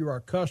to make you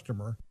our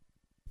customer,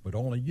 but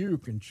only you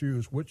can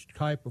choose which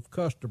type of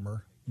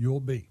customer you'll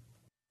be.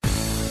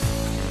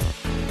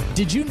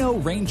 Did you know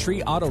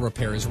Raintree Auto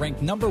Repair is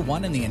ranked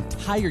 #1 in the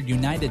entire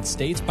United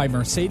States by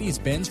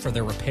Mercedes-Benz for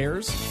their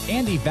repairs?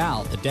 Andy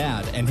Val, the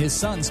dad, and his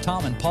sons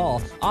Tom and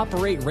Paul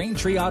operate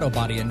Raintree Auto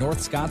Body in North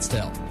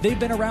Scottsdale. They've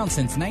been around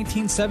since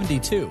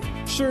 1972.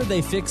 Sure,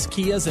 they fix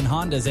Kias and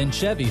Hondas and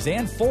Chevys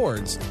and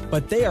Fords,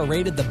 but they are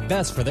rated the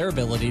best for their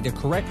ability to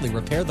correctly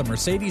repair the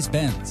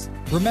Mercedes-Benz.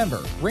 Remember,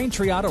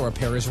 Raintree Auto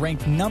Repair is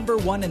ranked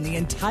 #1 in the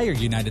entire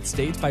United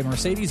States by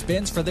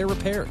Mercedes-Benz for their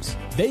repairs.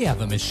 They have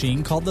a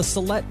machine called the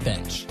Celette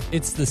Bench.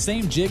 It's the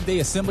same jig they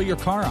assemble your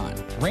car on.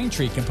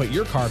 Raintree can put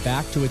your car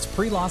back to its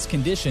pre-loss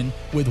condition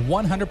with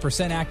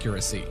 100%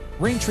 accuracy.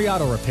 Raintree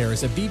Auto Repair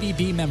is a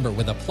BBB member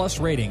with a plus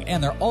rating,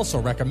 and they're also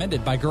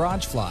recommended by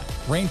GarageFly.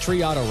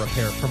 Raintree Auto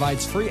Repair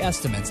provides free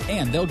estimates,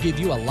 and they'll give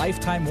you a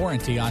lifetime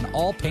warranty on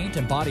all paint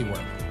and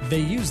bodywork.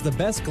 They use the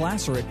best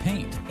Glasserit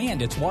paint,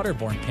 and it's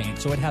waterborne paint,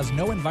 so it has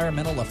no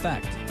environmental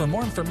effect. For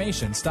more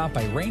information, stop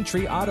by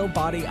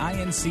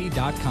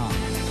RaintreeAutoBodyInc.com.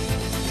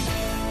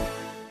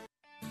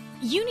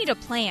 You need a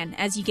plan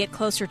as you get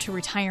closer to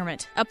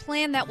retirement, a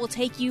plan that will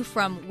take you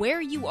from where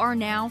you are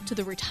now to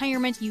the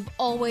retirement you've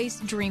always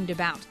dreamed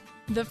about.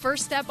 The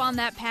first step on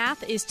that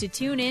path is to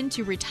tune in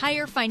to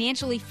Retire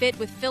Financially Fit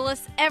with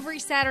Phyllis every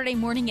Saturday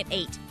morning at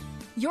 8.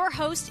 Your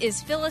host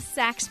is Phyllis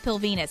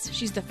Sachs-Pilvinus.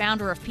 She's the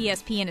founder of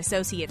PSP &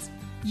 Associates.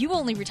 You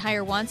only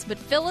retire once, but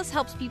Phyllis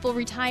helps people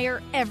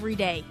retire every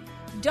day.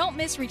 Don't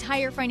miss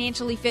Retire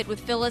Financially Fit with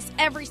Phyllis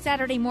every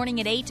Saturday morning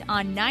at 8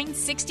 on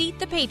 960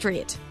 The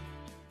Patriot.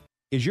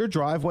 Is your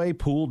driveway,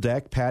 pool,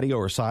 deck, patio,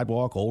 or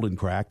sidewalk old and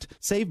cracked?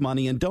 Save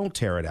money and don't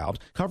tear it out.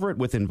 Cover it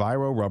with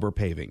Enviro Rubber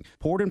Paving.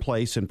 Poured in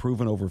place and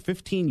proven over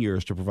 15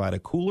 years to provide a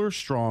cooler,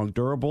 strong,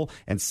 durable,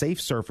 and safe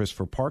surface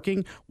for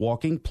parking,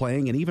 walking,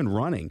 playing, and even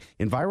running.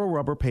 Enviro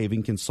Rubber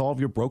Paving can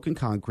solve your broken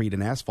concrete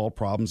and asphalt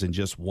problems in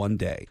just one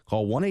day.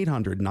 Call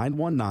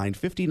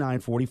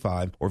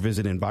 1-800-919-5945 or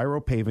visit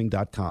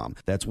EnviroPaving.com.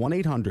 That's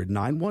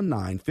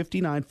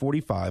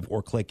 1-800-919-5945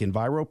 or click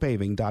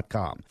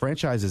EnviroPaving.com.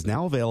 Franchise is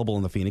now available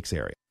in the Phoenix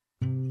area.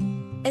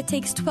 It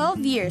takes 12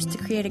 years to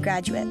create a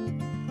graduate.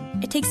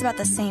 It takes about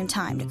the same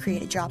time to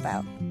create a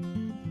dropout.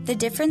 The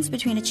difference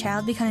between a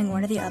child becoming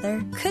one or the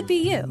other could be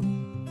you.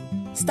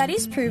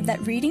 Studies prove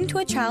that reading to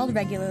a child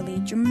regularly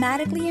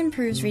dramatically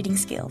improves reading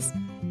skills.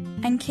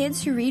 And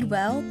kids who read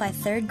well by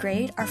 3rd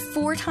grade are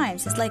 4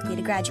 times as likely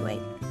to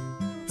graduate.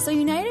 So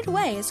United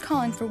Way is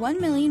calling for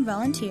 1 million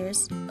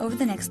volunteers over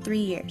the next 3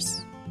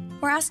 years.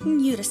 We're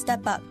asking you to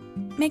step up.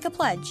 Make a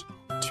pledge.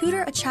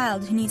 Tutor a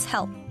child who needs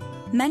help.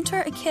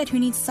 Mentor a kid who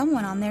needs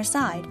someone on their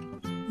side.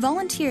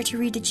 Volunteer to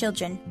read to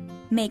children.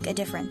 Make a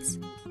difference.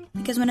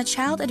 Because when a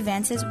child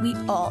advances, we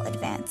all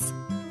advance.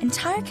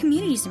 Entire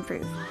communities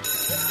improve.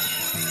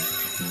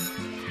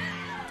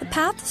 The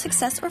path to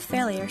success or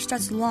failure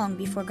starts long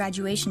before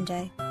graduation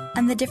day.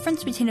 And the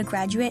difference between a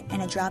graduate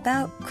and a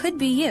dropout could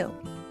be you.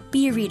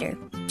 Be a reader,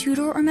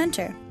 tutor or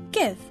mentor.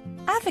 Give,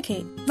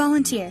 advocate,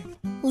 volunteer.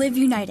 Live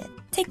United.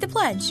 Take the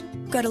pledge.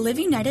 Go to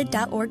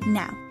liveunited.org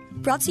now.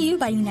 Brought to you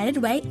by United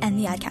Way and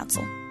the Ad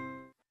Council.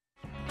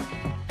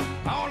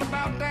 All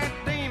about that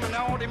demon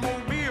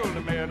automobile,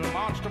 the metal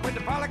monster with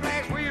the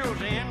polyglass wheels,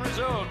 the end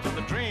result of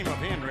the dream of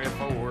Henry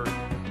Ford.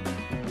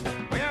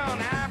 Well,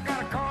 now I've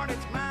got a car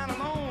that's mine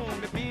alone,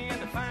 that me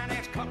and the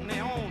finance company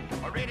own,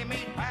 a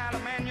ready-made pile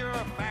of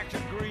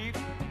manufactured grief.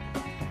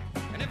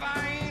 And if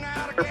I ain't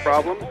out of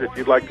problems, if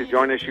you'd like to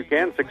join us, you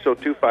can,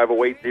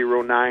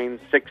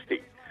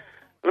 602-508-0960.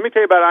 Let me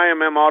tell you about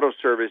IMM Auto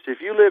Service.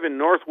 If you live in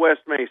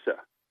Northwest Mesa,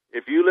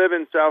 if you live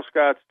in South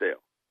Scottsdale,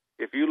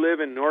 if you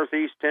live in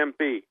Northeast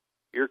Tempe,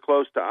 you're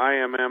close to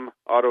IMM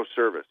Auto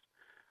Service.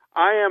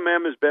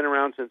 IMM has been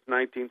around since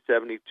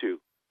 1972.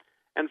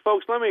 And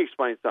folks, let me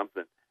explain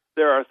something.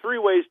 There are three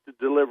ways to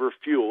deliver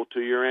fuel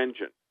to your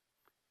engine.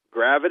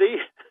 Gravity,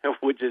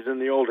 which is in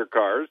the older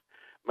cars,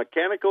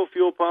 mechanical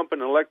fuel pump,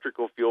 and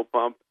electrical fuel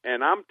pump.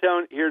 And I'm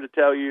here to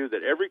tell you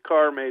that every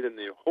car made in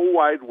the whole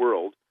wide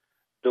world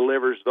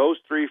delivers those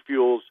three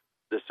fuels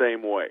the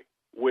same way,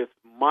 with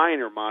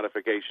minor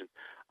modifications.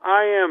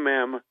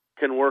 IMM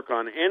can work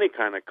on any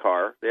kind of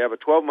car. They have a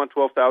 12-month,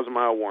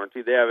 12,000-mile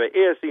warranty. They have an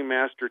ASE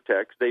Master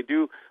Techs. They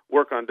do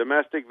work on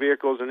domestic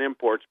vehicles and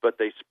imports, but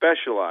they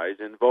specialize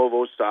in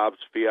Volvos,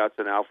 Saabs, Fiats,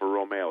 and Alfa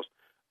Romeos.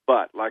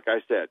 But, like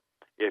I said,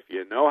 if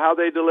you know how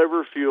they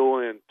deliver fuel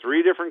in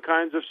three different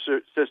kinds of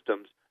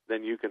systems,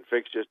 then you can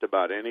fix just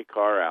about any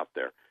car out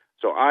there.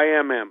 So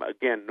IMM,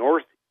 again,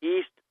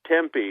 Northeast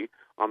Tempe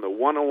on the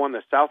 101,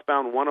 the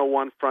southbound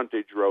 101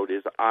 frontage road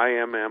is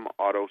IMM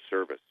Auto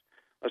Service.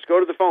 Let's go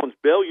to the phones.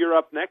 Bill, you're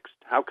up next.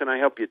 How can I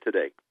help you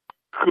today?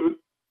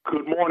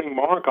 Good morning,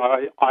 Mark.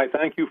 I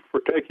thank you for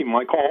taking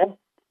my call.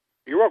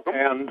 You're welcome.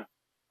 And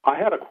I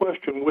had a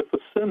question with the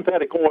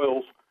synthetic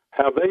oils.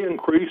 Have they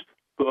increased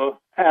the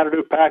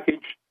additive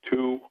package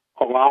to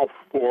allow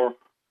for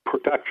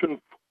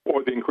protection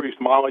for the increased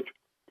mileage?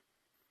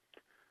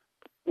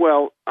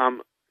 Well,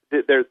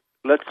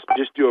 let's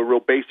just do a real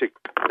basic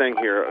thing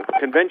here.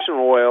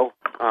 Conventional oil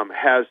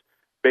has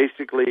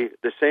basically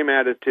the same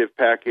additive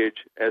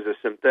package as a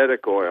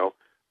synthetic oil.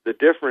 The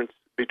difference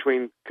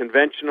between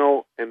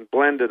conventional and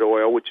blended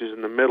oil, which is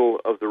in the middle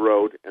of the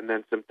road, and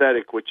then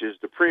synthetic, which is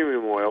the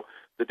premium oil,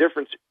 the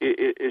difference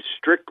is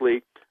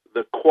strictly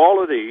the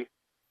quality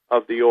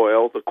of the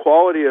oil, the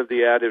quality of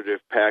the additive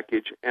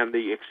package, and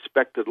the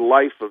expected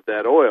life of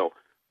that oil,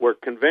 where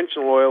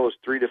conventional oil is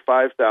 3,000 to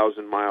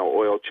 5,000 mile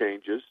oil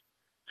changes,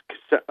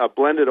 a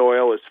blended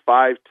oil is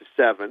 5 to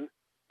 7,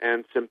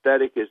 and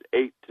synthetic is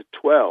 8 to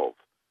 12.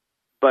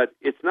 But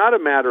it's not a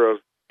matter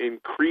of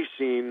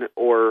increasing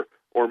or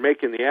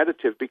making the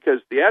additive,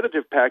 because the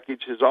additive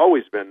package has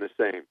always been the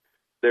same.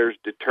 There's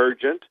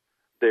detergent,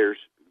 there's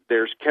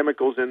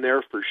chemicals in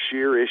there for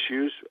shear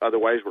issues.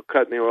 Otherwise, we're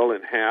cutting the oil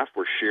in half.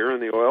 We're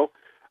shearing the oil.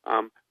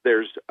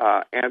 There's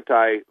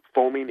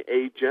anti-foaming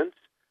agents.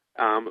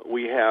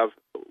 We have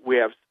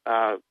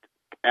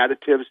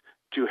additives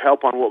to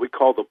help on what we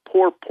call the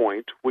pour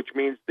point, which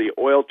means the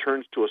oil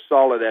turns to a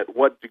solid at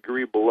what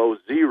degree below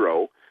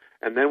zero.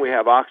 And then we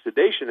have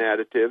oxidation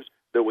additives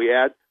that we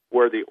add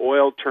where the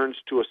oil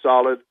turns to a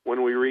solid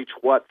when we reach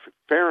what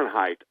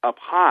Fahrenheit up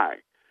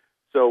high.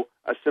 So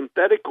a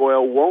synthetic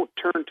oil won't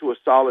turn to a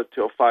solid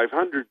till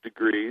 500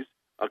 degrees.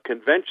 A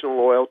conventional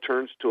oil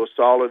turns to a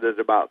solid at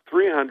about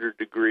 300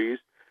 degrees.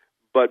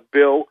 But,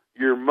 Bill,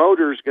 your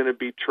motor's going to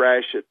be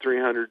trash at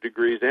 300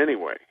 degrees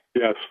anyway.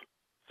 Yes.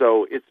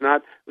 So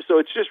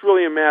it's just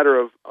really a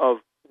matter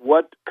of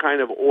what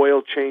kind of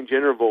oil change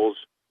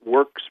intervals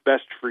works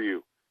best for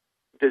you.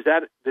 Does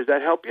that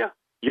help you?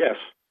 Yes.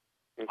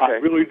 Okay. I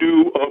really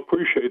do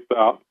appreciate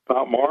that,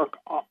 Mark.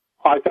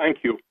 I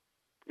thank you.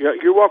 Yeah,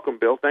 you're welcome,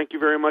 Bill. Thank you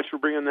very much for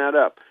bringing that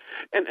up.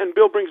 And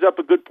Bill brings up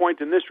a good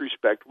point in this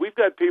respect. We've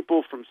got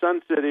people from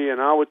Sun City and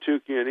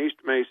Ahwatukee and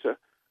East Mesa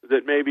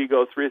that maybe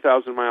go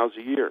 3,000 miles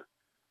a year.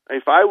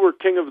 If I were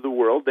king of the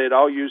world, they'd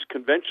all use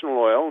conventional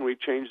oil, and we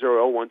change their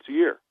oil once a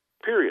year,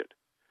 period.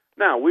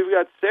 Now, we've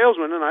got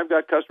salesmen, and I've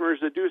got customers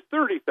that do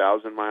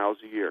 30,000 miles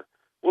a year.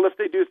 Well, if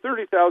they do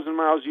 30,000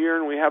 miles a year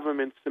and we have them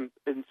in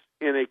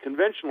a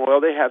conventional oil,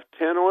 they have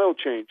 10 oil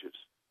changes.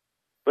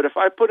 But if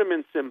I put them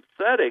in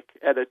synthetic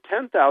at a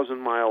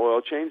 10,000-mile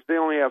oil change, they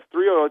only have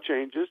 3 oil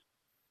changes,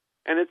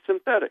 and it's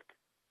synthetic.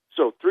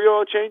 So 3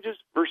 oil changes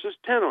versus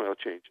 10 oil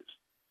changes.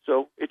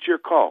 So it's your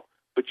call.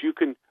 But you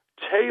can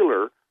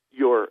tailor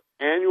your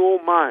annual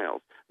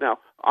miles. Now,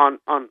 on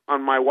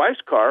my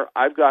wife's car,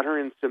 I've got her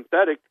in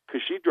synthetic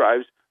because she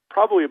drives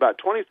probably about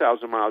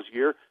 20,000 miles a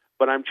year,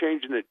 but I'm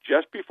changing it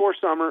just before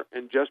summer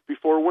and just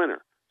before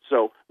winter.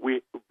 So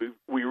we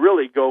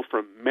really go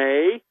from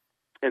May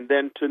and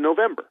then to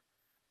November.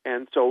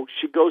 And so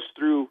she goes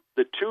through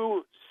the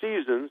 2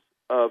 seasons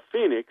of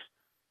Phoenix,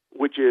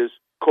 which is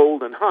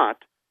cold and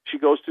hot. She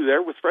goes through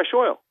there with fresh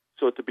oil.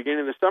 So at the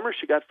beginning of the summer,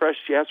 she has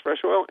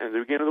fresh oil, and at the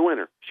beginning of the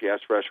winter, she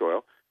has fresh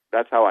oil.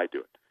 That's how I do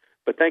it.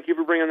 But thank you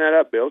for bringing that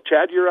up, Bill.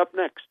 Chad, you're up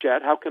next.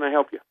 Chad, how can I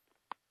help you?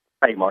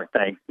 Hey, Mark,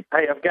 thanks.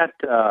 Hey, I've got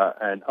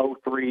an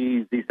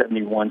 03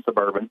 Z71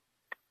 Suburban.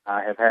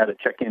 I have had a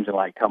check engine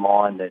light come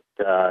on that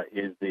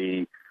is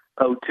the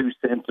O2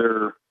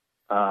 sensor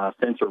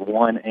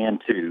 1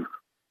 and 2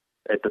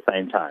 at the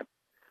same time.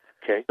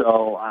 Okay.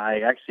 So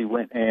I actually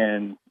went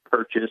and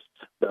purchased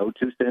the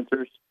O2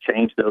 sensors,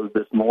 changed those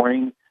this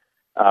morning,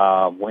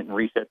 went and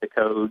reset the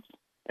codes,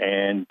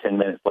 and 10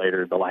 minutes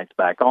later, the light's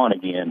back on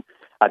again.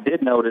 I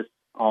did notice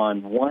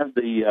on one of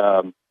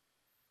the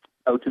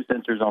O2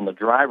 sensors on the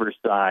driver's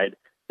side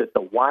that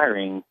the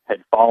wiring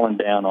had fallen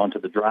down onto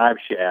the drive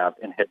shaft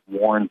and had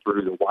worn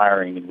through the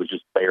wiring and was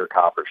just bare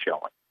copper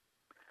showing.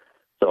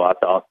 So I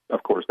thought,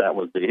 of course, that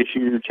was the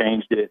issue,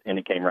 changed it, and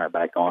it came right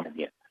back on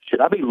again.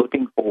 Should I be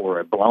looking for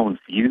a blown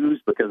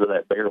fuse because of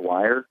that bare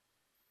wire?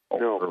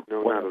 No,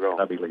 not at all.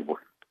 Should I be looking for?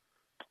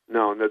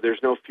 No,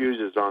 there's no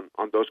fuses on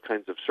those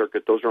kinds of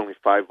circuits. Those are only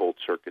 5-volt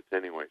circuits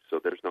anyway, so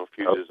there's no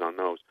fuses on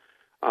those.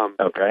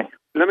 Okay.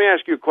 Let me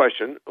ask you a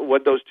question.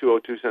 What those 2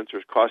 O2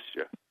 sensors cost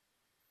you?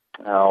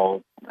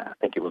 Oh, I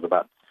think it was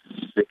about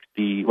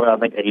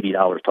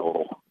 $80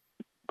 total.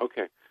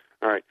 Okay.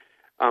 All right.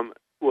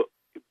 Well,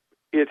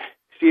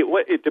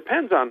 it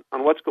depends on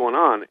what's going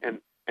on, and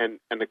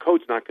the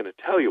code's not going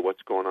to tell you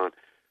what's going on.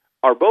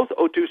 Are both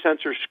O2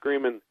 sensors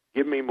screaming,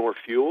 "Give me more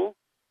fuel"?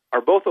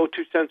 Are both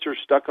O2 sensors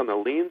stuck on the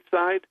lean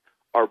side?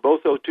 Are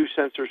both O2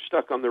 sensors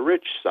stuck on the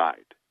rich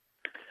side?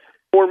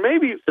 Or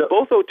maybe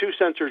both O2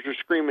 sensors are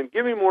screaming,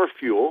 "Give me more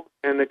fuel,"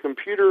 and the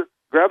computer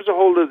grabs a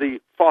hold of the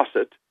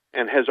faucet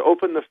and has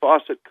opened the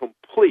faucet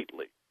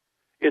completely.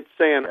 It's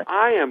saying,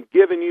 "I am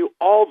giving you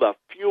all the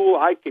fuel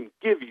I can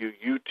give you,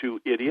 you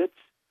 2 idiots."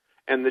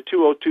 And the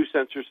 2 O2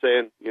 sensors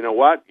saying, "You know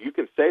what? You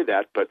can say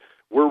that, but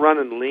we're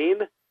running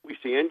lean. We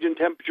see engine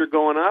temperature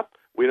going up.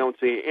 We don't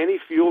see any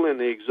fuel in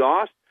the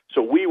exhaust,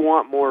 so we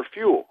want more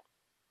fuel."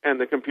 And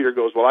the computer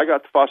goes, "Well, I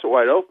got the faucet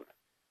wide open."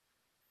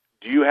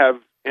 Do you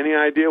have any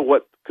idea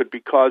what could be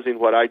causing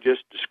what I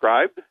just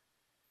described?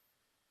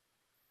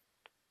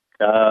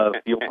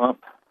 Fuel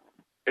pump.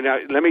 And now,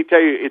 let me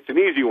tell you, it's an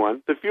easy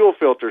one. The fuel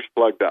filter's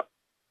plugged up.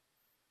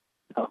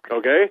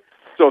 Okay?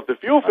 So if the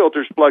fuel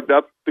filter's plugged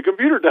up, the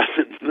computer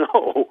doesn't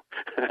know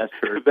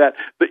that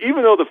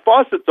even though the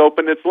faucet's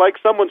open, it's like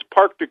someone's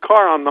parked a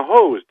car on the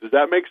hose. Does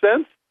that make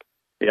sense?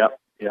 Yep.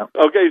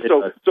 Okay,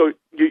 so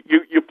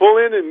you pull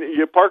in and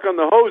you park on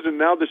the hose, and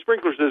now the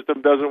sprinkler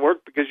system doesn't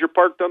work because you're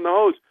parked on the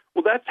hose.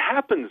 Well, that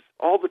happens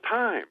all the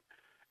time.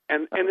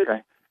 And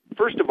it's,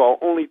 first of all,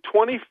 only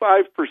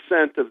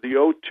 25% of the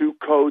O2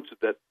 codes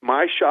that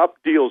my shop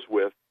deals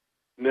with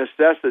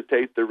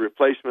necessitate the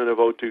replacement of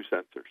O2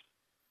 sensors.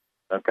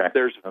 Okay.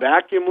 There's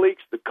vacuum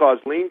leaks that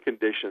cause lean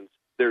conditions.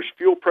 There's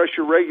fuel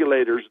pressure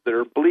regulators that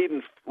are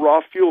bleeding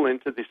raw fuel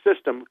into the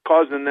system,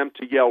 causing them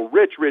to yell,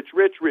 "Rich, rich,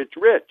 rich, rich,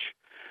 rich."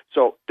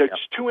 So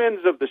there's 2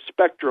 ends of the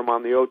spectrum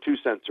on the O2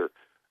 sensor.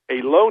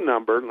 A low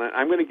number, and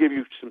I'm going to give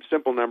you some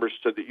simple numbers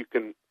so that you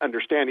can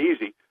understand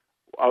easy.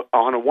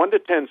 On a 1 to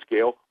 10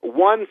 scale,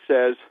 1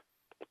 says,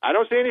 "I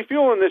don't see any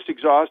fuel in this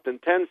exhaust," and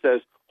 10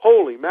 says,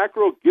 "Holy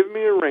mackerel, give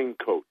me a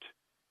raincoat.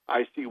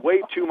 I see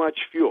way too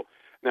much fuel."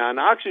 Now, an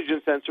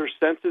oxygen sensor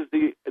senses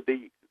the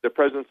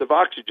presence of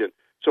oxygen.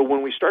 So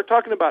when we start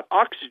talking about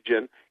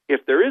oxygen,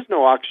 if there is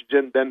no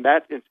oxygen, then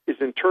that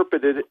is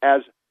interpreted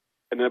as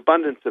an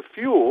abundance of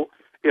fuel.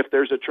 If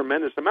there's a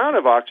tremendous amount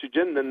of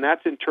oxygen, then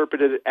that's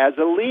interpreted as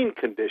a lean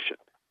condition.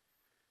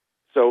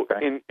 So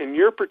in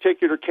your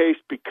particular case,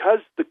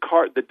 because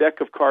the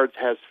deck of cards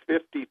has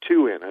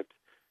 52 in it,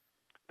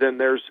 then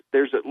there's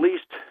at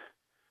least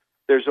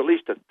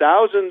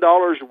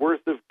 $1,000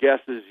 worth of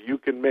guesses you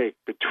can make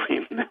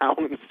between now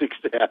and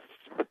success.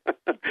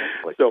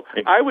 So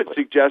I would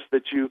suggest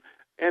that you,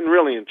 and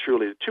really and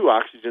truly, the 2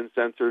 oxygen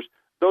sensors,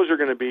 those are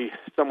going to be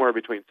somewhere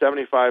between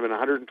 $75 and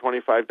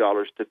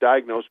 $125 to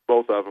diagnose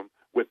both of them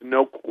with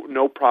no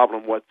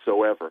problem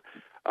whatsoever.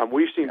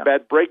 We've seen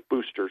bad brake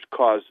boosters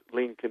cause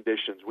lean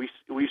conditions.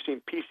 We've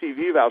seen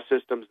PCV valve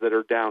systems that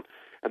are down,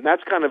 and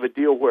that's kind of a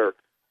deal where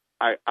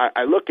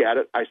I look at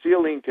it, I see a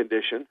lean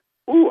condition.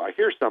 Ooh, I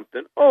hear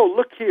something. Oh,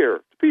 look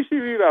here. The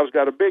PCV valve's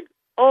got a big,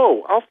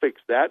 I'll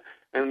fix that.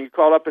 And you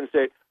call up and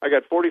say, "I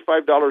got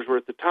 $45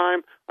 worth of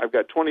time, I've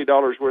got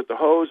 $20 worth of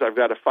hose, I've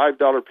got a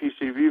 $5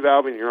 PCV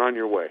valve," and you're on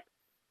your way.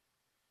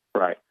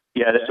 Right.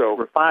 Yeah, there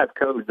were 5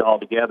 codes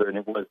altogether, and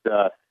it was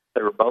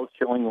they were both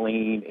showing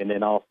lean, and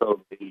then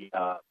also it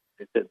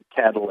said the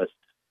catalyst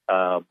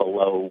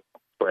below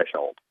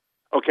threshold.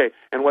 Okay,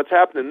 and what's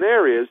happening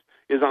there is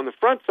on the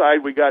front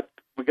side we got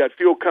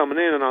fuel coming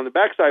in, and on the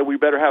back side we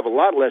better have a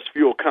lot less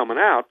fuel coming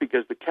out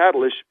because the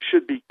catalyst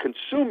should be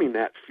consuming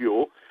that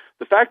fuel.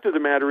 The fact of the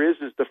matter is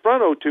the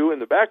front O2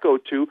 and the back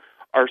O2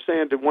 are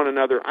saying to one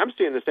another, I'm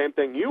seeing the same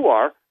thing you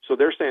are. So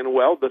they're saying,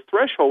 well, the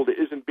threshold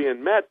isn't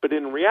being met, but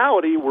in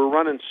reality, we're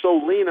running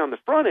so lean on the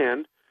front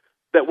end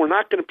that we're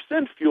not going to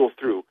send fuel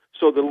through.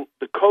 So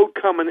the code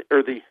coming,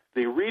 or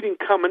the reading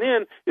coming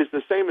in is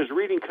the same as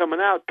reading coming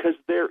out because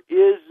there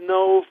is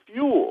no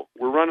fuel.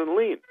 We're running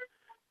lean.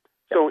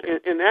 So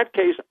in that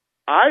case,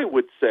 I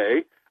would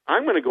say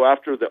I'm going to go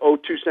after the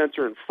O2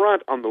 sensor in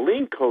front on the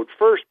lean code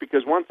first,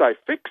 because once I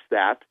fix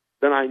that,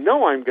 then I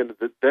know I'm going to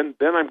then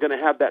I'm going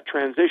to have that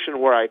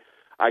transition where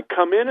I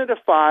come in at a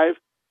 5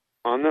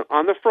 on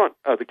the front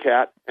of the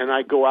cat, and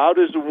I go out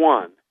as a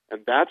 1,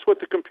 and that's what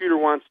the computer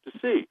wants to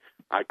see.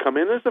 I come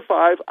in as a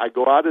 5, I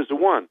go out as a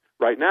 1.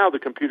 Right now, the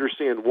computer's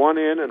seeing 1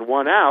 in and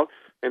 1 out,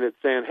 and it's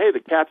saying, hey,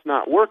 the cat's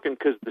not working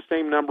because the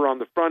same number on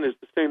the front is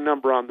the same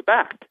number on the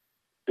back.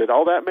 Did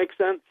all that make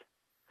sense?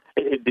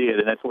 It did,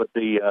 and that's what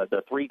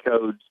the 3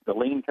 codes, the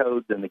lean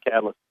codes and the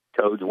catalyst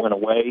codes went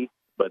away,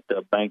 but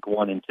the bank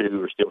 1 and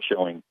 2 are still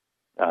showing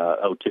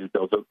O2.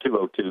 Those 2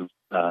 O2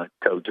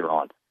 codes are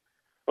on.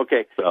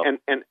 Okay, so. and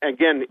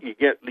again, you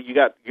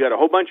got a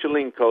whole bunch of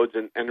lean codes,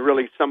 and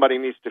really somebody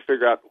needs to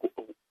figure out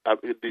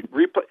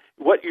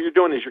what you're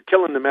doing is you're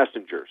killing the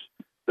messengers.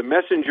 The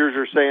messengers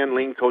are saying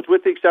lean codes,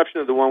 with the exception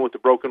of the one with the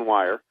broken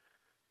wire.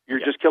 You're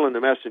just killing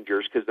the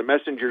messengers because the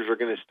messengers are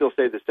going to still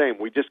say the same.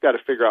 We just got to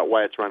figure out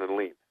why it's running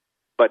lean.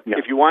 But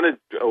if you wanted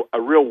a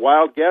real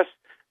wild guess,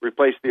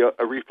 replace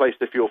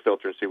the fuel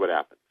filter and see what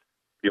happens.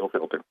 Fuel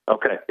filter.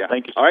 Okay. Yeah.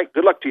 Thank you. All right.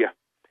 Good luck to you.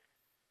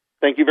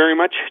 Thank you very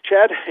much,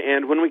 Chad.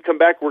 And when we come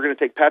back, we're going to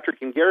take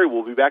Patrick and Gary.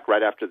 We'll be back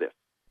right after this.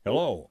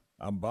 Hello,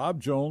 I'm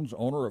Bob Jones,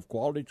 owner of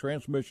Quality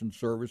Transmission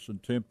Service in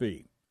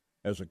Tempe.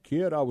 As a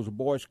kid, I was a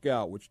Boy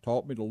Scout, which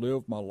taught me to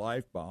live my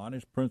life by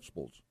honest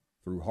principles.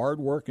 Through hard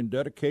work and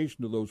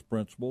dedication to those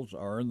principles,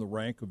 I earned the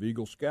rank of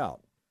Eagle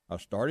Scout. I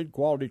started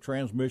Quality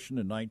Transmission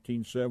in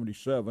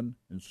 1977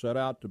 and set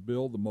out to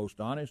build the most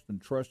honest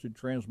and trusted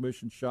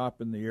transmission shop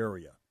in the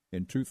area.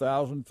 In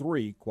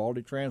 2003,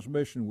 Quality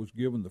Transmission was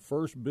given the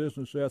first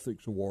Business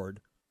Ethics Award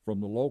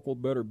from the local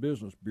Better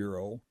Business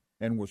Bureau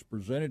and was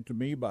presented to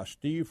me by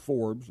Steve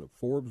Forbes of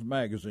Forbes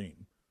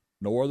magazine.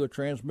 No other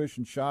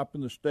transmission shop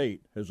in the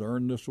state has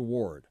earned this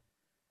award.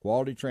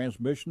 Quality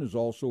Transmission is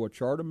also a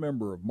charter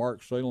member of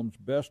Mark Salem's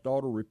Best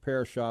Auto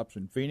Repair Shops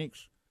in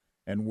Phoenix,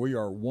 and we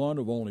are one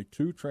of only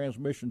 2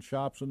 transmission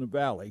shops in the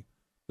Valley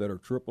that are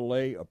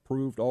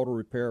AAA-approved auto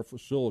repair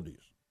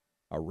facilities.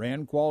 I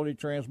ran Quality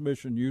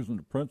Transmission using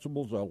the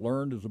principles I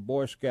learned as a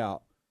Boy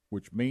Scout,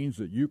 which means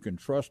that you can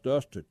trust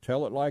us to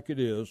tell it like it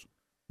is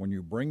when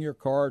you bring your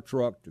car or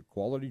truck to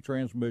Quality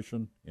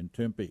Transmission in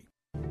Tempe.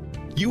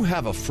 You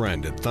have a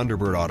friend at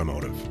Thunderbird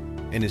Automotive,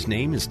 and his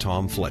name is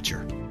Tom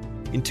Fletcher.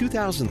 In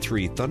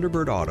 2003,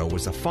 Thunderbird Auto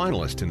was a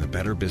finalist in the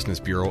Better Business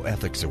Bureau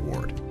Ethics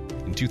Award.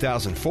 In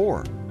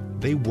 2004,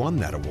 they won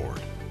that award.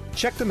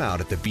 Check them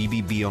out at the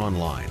BBB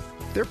online.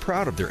 They're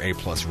proud of their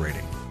A-plus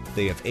rating.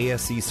 They have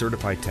ASE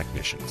certified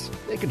technicians.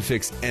 They can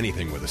fix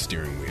anything with a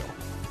steering wheel.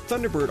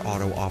 Thunderbird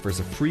Auto offers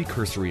a free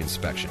cursory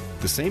inspection,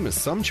 the same as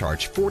some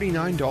charge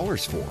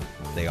 $49 for.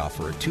 They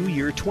offer a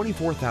 2-year,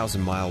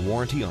 24,000-mile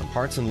warranty on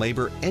parts and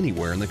labor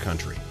anywhere in the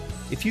country.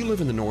 If you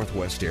live in the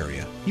Northwest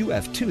area, you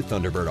have 2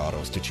 Thunderbird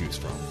Autos to choose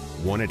from.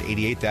 One at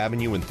 88th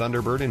Avenue in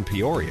Thunderbird in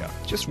Peoria,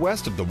 just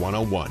west of the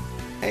 101.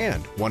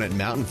 And one at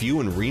Mountain View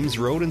and Reams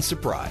Road in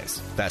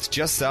Surprise. That's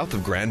just south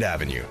of Grand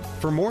Avenue.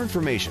 For more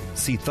information,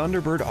 see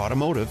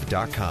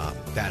ThunderbirdAutomotive.com.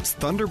 That's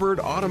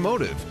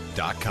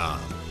ThunderbirdAutomotive.com.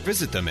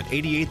 Visit them at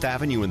 88th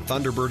Avenue in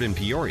Thunderbird in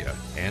Peoria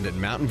and at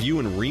Mountain View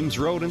and Reams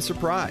Road in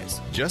Surprise,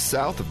 just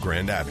south of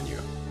Grand Avenue.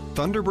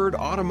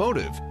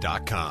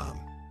 ThunderbirdAutomotive.com.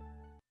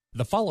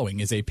 The following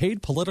is a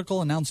paid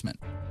political announcement.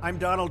 I'm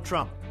Donald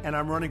Trump, and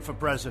I'm running for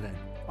president.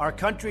 Our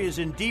country is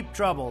in deep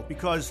trouble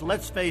because,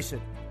 let's face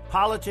it,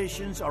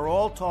 politicians are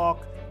all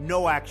talk,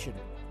 no action.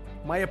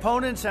 My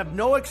opponents have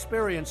no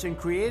experience in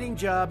creating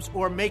jobs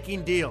or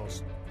making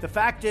deals. The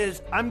fact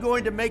is, I'm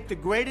going to make the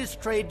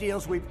greatest trade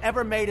deals we've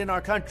ever made in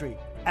our country,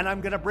 and I'm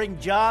going to bring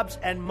jobs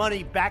and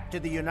money back to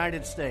the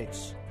United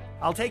States.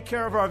 I'll take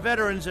care of our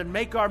veterans and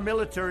make our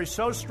military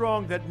so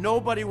strong that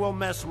nobody will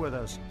mess with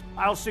us.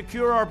 I'll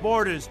secure our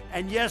borders,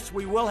 and yes,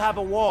 we will have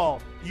a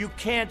wall. You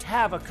can't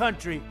have a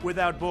country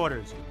without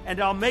borders.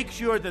 And I'll make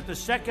sure that the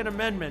Second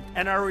Amendment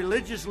and our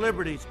religious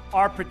liberties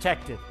are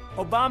protected.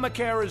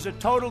 Obamacare is a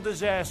total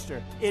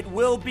disaster. It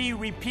will be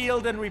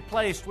repealed and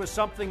replaced with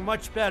something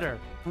much better.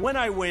 When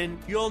I win,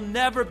 you'll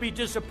never be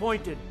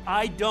disappointed.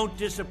 I don't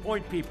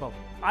disappoint people.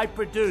 I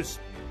produce.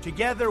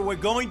 Together, we're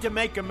going to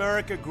make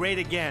America great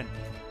again.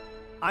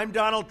 I'm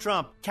Donald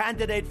Trump,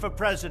 candidate for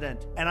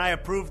president, and I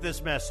approve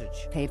this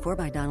message. Paid for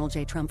by Donald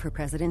J. Trump for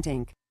President,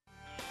 Inc.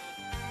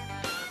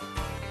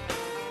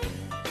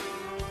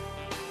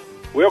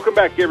 Welcome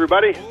back,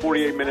 everybody.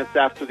 48 minutes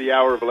after the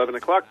hour of 11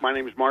 o'clock. My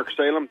name is Mark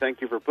Salem.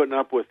 Thank you for putting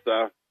up with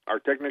our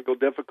technical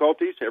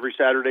difficulties. Every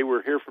Saturday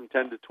we're here from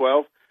 10 to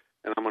 12,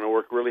 and I'm going to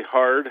work really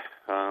hard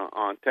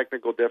on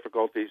technical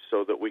difficulties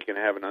so that we can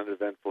have an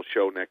uneventful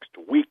show next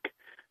week.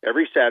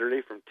 Every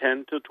Saturday from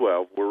 10 to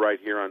 12, we're right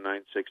here on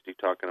 960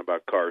 talking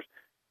about cars.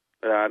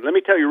 Let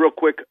me tell you real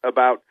quick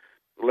about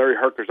Larry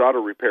Harker's Auto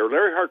Repair.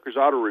 Larry Harker's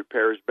Auto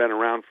Repair has been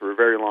around for a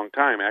very long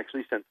time,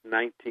 actually since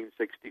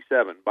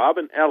 1967. Bob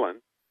and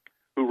Ellen,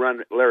 who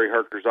run Larry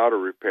Harker's Auto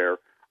Repair,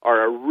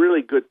 are a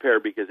really good pair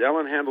because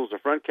Ellen handles the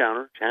front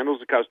counter, handles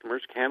the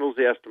customers, handles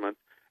the estimates,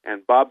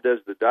 and Bob does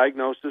the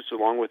diagnosis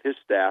along with his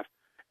staff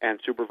and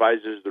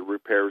supervises the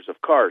repairs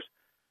of cars.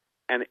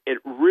 And it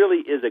really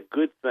is a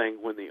good thing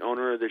when the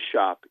owner of the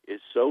shop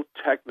is so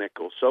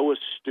technical, so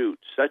astute,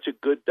 such a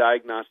good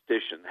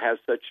diagnostician, has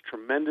such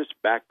tremendous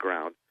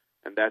background,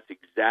 and that's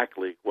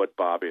exactly what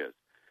Bob is.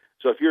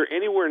 So if you're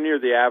anywhere near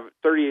the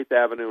 38th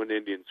Avenue and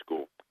Indian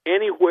School,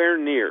 anywhere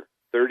near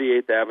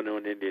 38th Avenue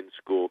and Indian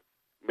School,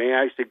 may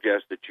I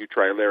suggest that you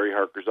try Larry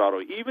Harker's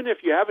Auto. Even if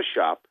you have a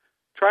shop,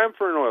 try them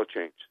for an oil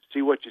change.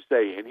 See what you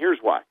say, and here's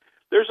why.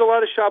 There's a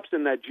lot of shops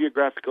in that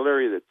geographical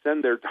area that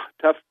send their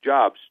tough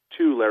jobs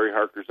to Larry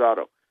Harker's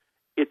Auto.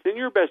 It's in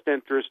your best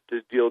interest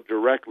to deal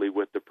directly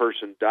with the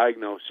person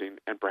diagnosing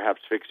and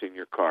perhaps fixing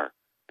your car.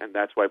 And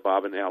that's why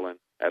Bob and Ellen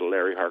at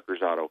Larry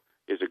Harker's Auto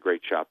is a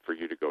great shop for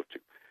you to go to.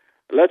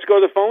 Let's go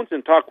to the phones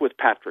and talk with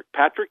Patrick.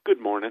 Patrick,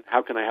 good morning.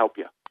 How can I help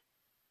you?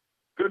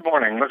 Good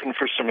morning. Looking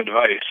for some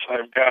advice.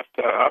 I've got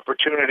the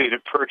opportunity to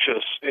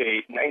purchase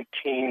a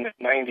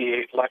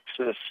 1998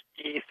 Lexus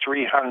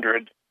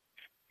E300,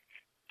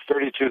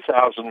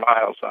 32,000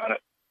 miles on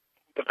it.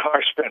 The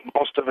car spent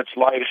most of its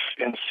life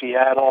in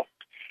Seattle,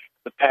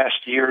 the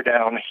past year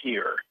down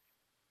here.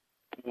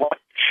 What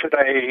should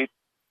I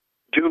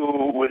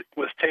do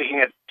with taking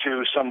it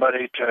to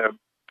somebody to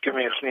give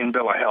me a clean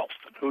bill of health?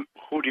 Who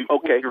do you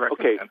recommend?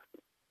 Okay.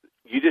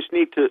 You just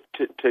need to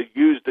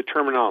use the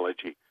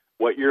terminology.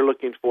 What you're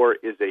looking for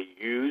is a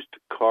used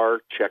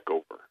car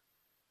checkover.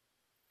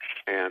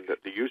 And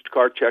the used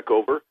car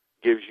checkover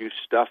gives you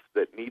stuff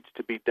that needs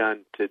to be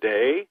done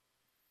today,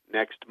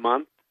 next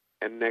month,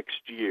 and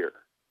next year.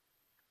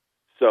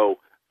 So,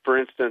 for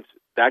instance,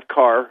 that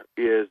car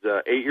is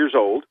 8 years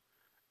old,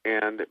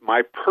 and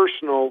my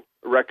personal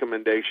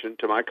recommendation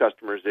to my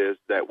customers is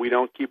that we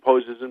don't keep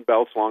hoses and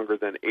belts longer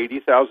than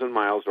 80,000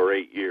 miles or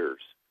 8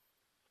 years.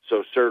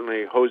 So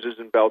certainly hoses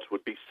and belts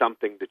would be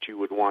something that you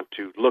would want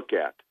to look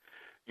at.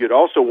 You'd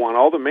also want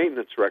all the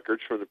maintenance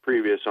records from the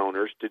previous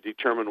owners to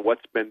determine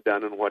what's been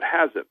done and what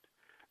hasn't.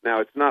 Now,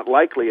 it's not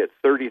likely at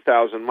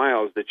 30,000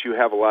 miles that you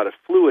have a lot of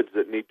fluids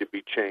that need to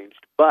be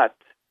changed, but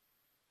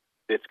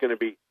it's going to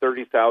be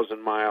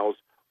 30,000 miles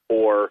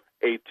or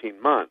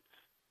 18 months.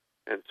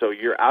 And so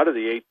you're out of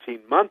the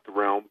 18-month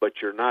realm,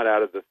 but you're not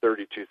out of the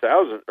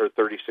 32,000 or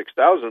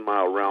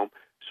 36,000-mile realm,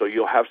 so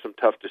you'll have some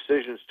tough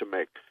decisions to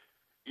make.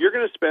 You're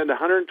going to spend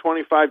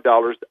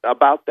 $125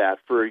 about that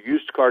for a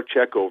used car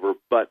checkover,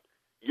 but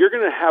you're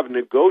going to have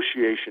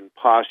negotiation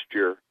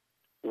posture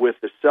with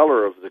the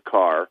seller of the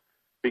car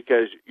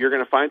because you're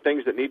going to find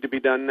things that need to be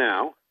done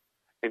now,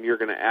 and you're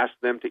going to ask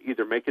them to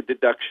either make a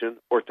deduction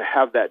or to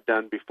have that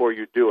done before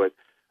you do it.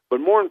 But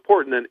more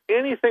important than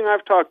anything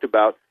I've talked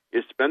about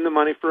is spend the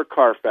money for a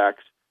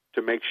Carfax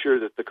to make sure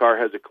that the car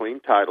has a clean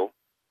title,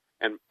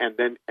 and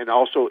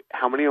also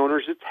how many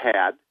owners it's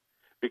had.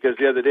 Because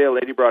the other day a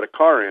lady brought a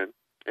car in,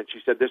 and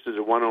she said this is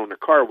a one-owner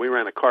car. We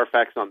ran a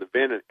Carfax on the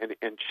VIN,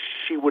 and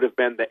she would have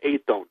been the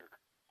 8th owner.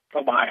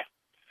 Oh, my.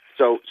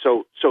 So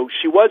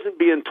she wasn't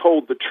being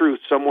told the truth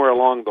somewhere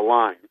along the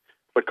line,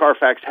 but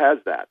Carfax has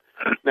that.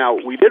 Now,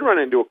 we did run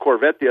into a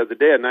Corvette the other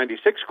day, a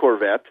 96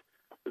 Corvette,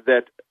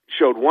 that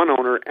showed one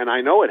owner, and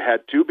I know it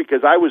had two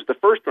because I was the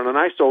first one, and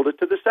I sold it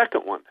to the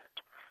second one.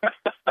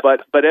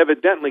 But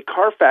evidently,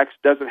 Carfax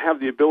doesn't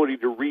have the ability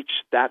to reach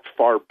that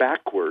far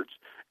backwards,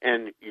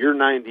 and your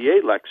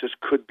 98 Lexus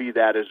could be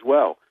that as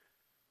well.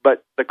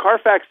 But the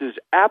Carfax is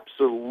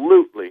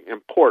absolutely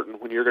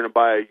important when you're going to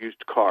buy a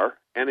used car,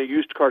 and a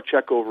used car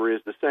checkover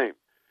is the same.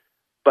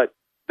 But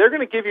they're going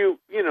to give you,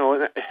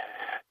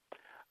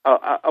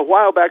 a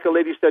while back, a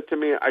lady said to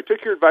me, I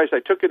took your advice, I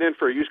took it in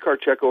for a used car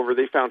checkover.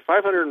 They found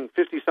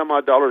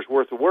 $550-some-odd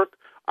worth of work.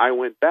 I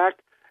went back,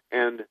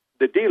 and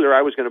the dealer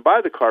I was going to buy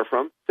the car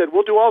from said,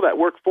 we'll do all that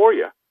work for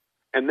you.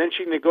 And then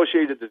she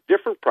negotiated a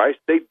different price.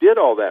 They did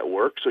all that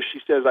work. So she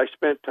says, I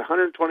spent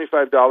 $125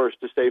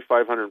 to save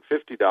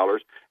 $550,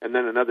 and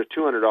then another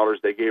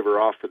 $200 they gave her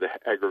off for the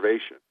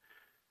aggravation.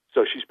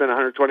 So she spent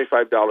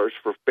 $125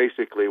 for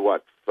basically,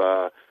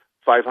 $500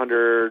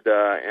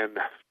 and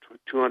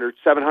 $200,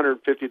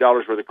 $750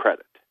 worth of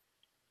credit.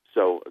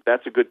 So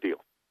that's a good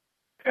deal.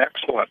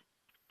 Excellent.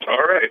 All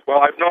right. Well,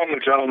 I've known the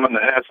gentleman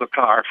that has the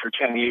car for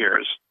 10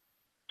 years,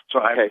 so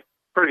I'm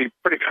pretty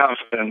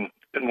confident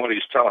in what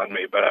he's telling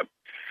me, but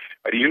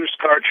a used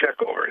car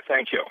checkover.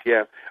 Thank you.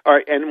 Yeah. All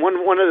right. And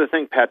one other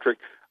thing, Patrick,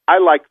 I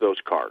like those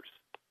cars.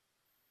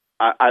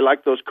 I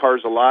like those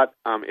cars a lot.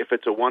 If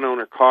it's a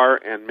one-owner car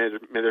and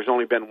there's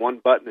only been one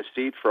butt in the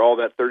seat for all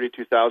that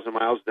 32,000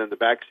 miles, then the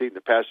back seat and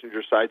the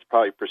passenger side's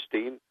probably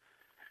pristine,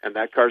 and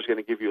that car's going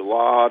to give you a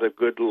lot of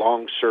good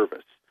long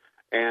service.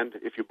 And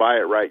if you buy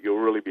it right, you'll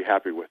really be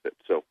happy with it.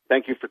 So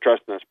thank you for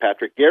trusting us,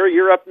 Patrick. Gary,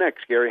 you're up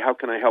next. Gary, how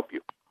can I help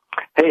you?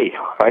 Hey,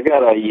 I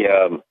got a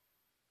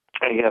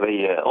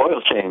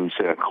oil change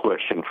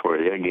question for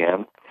you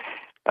again.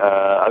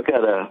 I've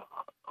got a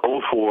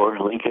 04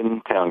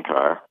 Lincoln Town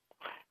Car,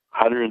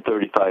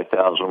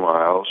 135,000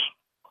 miles.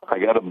 I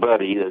got a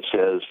buddy that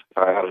says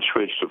I ought to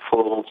switch to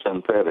full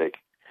synthetic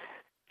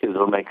because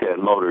it'll make that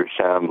motor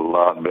sound a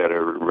lot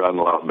better, run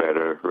a lot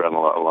better, run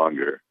a lot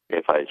longer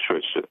if I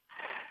switch to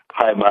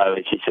high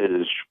mileage. He says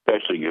it's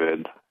especially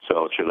good.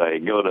 So should I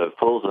go to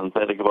full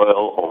synthetic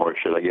oil or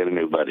should I get a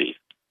new buddy?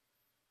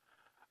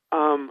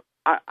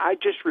 I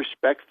just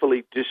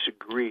respectfully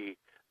disagree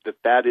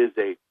that is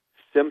a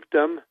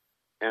symptom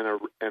and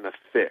a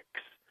fix.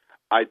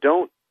 I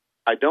don't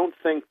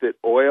think that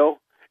oil,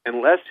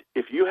 unless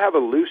if you have a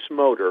loose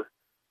motor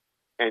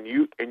and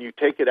you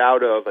take it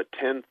out of a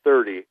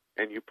 1030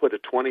 and you put a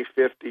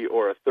 2050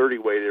 or a 30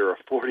 weight or a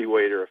 40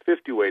 weight or a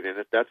 50 weight in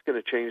it, that's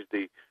going to change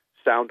the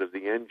sound of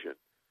the engine.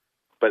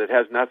 But it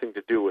has nothing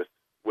to do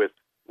with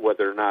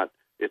whether or not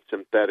it's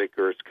synthetic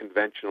or it's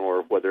conventional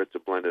or whether it's a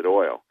blended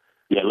oil.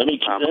 Yeah, let me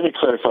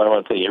clarify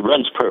one thing. It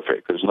runs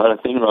perfect. There's not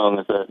a thing wrong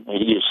with it.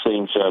 He just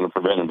thinks on a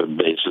preventative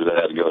basis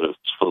I had to go to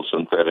full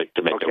synthetic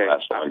to make it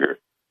last longer.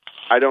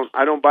 I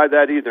don't buy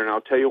that either, and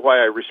I'll tell you why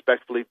I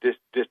respectfully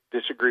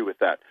disagree with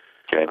that.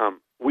 Okay.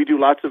 We do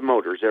lots of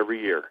motors every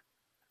year,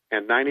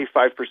 and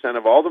 95%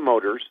 of all the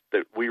motors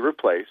that we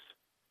replace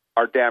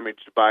are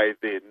damaged by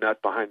the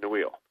nut behind the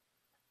wheel.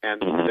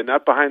 And the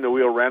nut behind the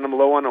wheel ran them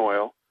low on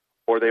oil,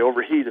 or they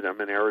overheated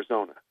them in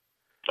Arizona.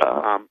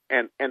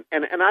 And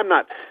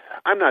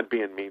I'm not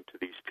being mean to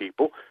these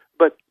people,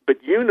 but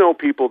you know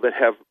people that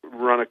have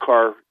run a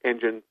car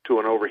engine to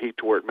an overheat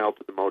to where it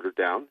melted the motor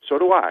down. So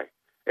do I.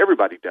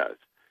 Everybody does.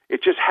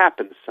 It just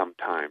happens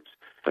sometimes,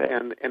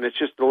 and it's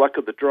just the luck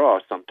of the draw.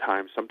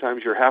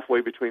 Sometimes you're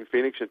halfway between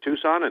Phoenix and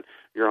Tucson, and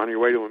you're on your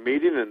way to a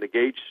meeting, and the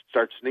gauge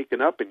starts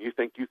sneaking up, and you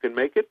think you can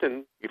make it,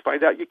 and you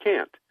find out you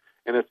can't,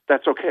 and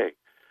that's okay.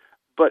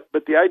 But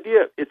the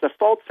idea, it's a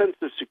false sense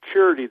of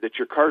security that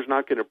your car's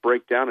not going to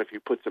break down if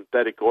you put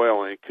synthetic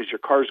oil in it because your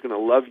car's going to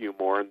love you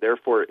more and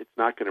therefore it's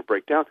not going to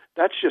break down.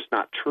 That's just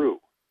not true.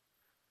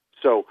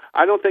 So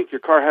I don't think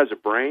your car has a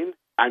brain.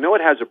 I know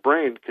it has a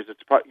brain because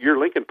your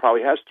Lincoln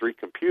probably has 3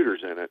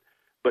 computers in it,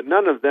 but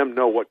none of them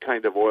know what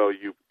kind of oil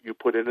you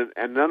put in it,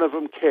 and none of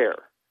them care.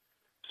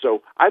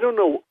 So I don't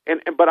know.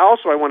 But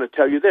also I want to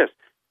tell you this: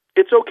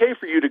 it's okay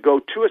for you to go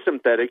to a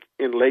synthetic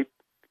in late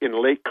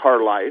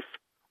car life,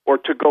 or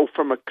to go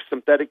from a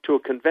synthetic to a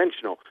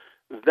conventional.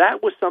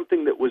 That was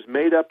something that was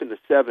made up in the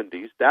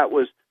 70s. That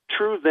was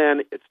true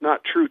then. It's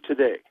not true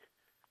today.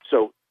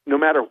 So no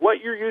matter what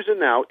you're using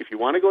now, if you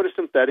want to go to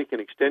synthetic and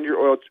extend your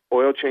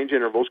oil change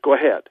intervals, go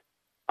ahead.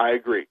 I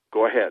agree.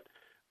 Go ahead.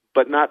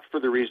 But not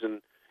for the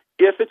reason,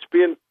 if it's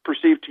being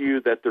perceived to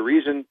you that the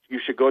reason you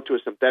should go to a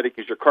synthetic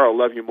is your car will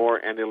love you more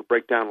and it'll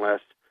break down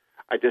less,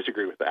 I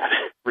disagree with that,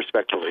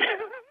 respectfully.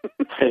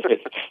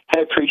 I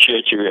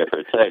appreciate your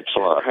effort. Thanks a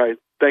lot. All right.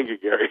 Thank you,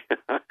 Gary.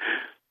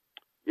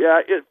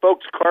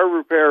 Folks, car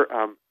repair,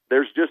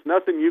 there's just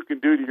nothing you can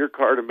do to your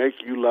car to make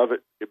you love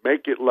it,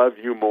 make it love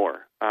you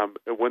more.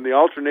 When the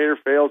alternator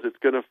fails, it's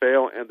going to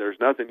fail, and there's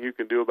nothing you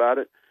can do about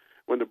it.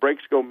 When the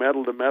brakes go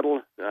metal to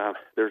metal,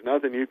 there's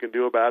nothing you can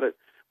do about it.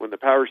 When the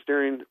power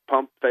steering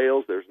pump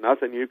fails, there's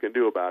nothing you can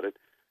do about it.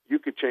 You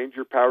could change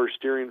your power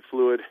steering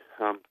fluid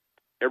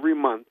every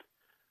month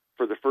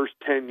for the first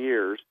 10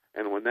 years,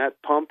 and when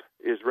that pump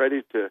is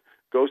ready to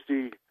go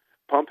see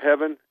pump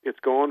heaven, it's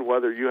going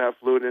whether you have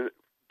fluid in it,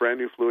 brand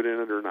new fluid in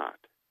it or not.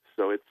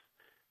 So it's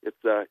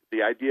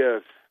the idea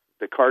of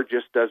the car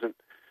just doesn't.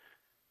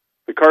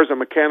 The car's a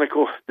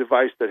mechanical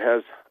device that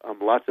has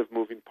lots of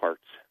moving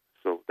parts.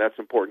 So that's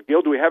important.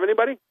 Gil, do we have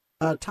anybody?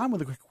 Tom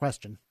with a quick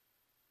question.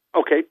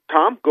 Okay,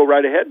 Tom, go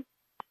right ahead.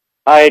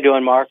 How you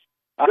doing, Mark?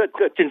 Good.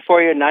 Question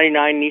for you: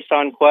 '99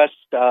 Nissan Quest,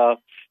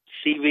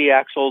 CV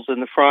axles in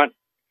the front.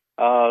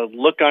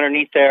 Look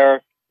underneath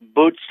there,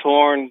 boots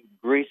torn,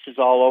 grease is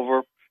all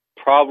over.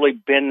 Probably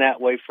been that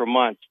way for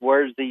months.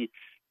 Where's the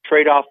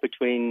trade-off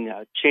between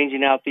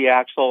changing out the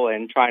axle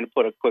and trying to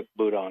put a quick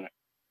boot on it?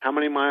 How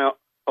many miles?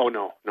 Oh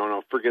no!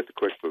 Forget the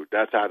quick boot.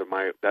 That's out of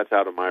my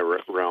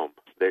realm.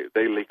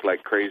 They leak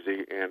like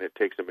crazy, and it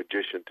takes a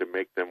magician to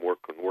make them work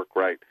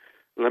right.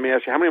 Let me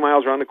ask you, how many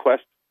miles are on the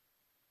Quest?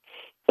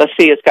 Let's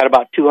see, it's got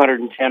about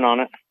 210 on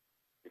it.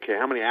 Okay,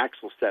 how many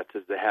axle sets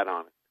has it had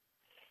on it?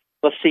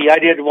 Let's see, I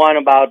did one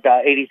about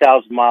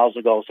 80,000 miles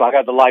ago, so I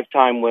got the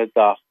lifetime with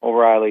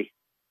O'Reilly.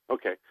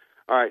 Okay,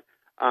 all right.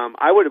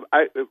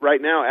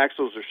 Right now,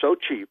 axles are so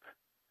cheap,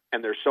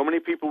 and there's so many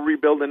people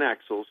rebuilding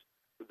axles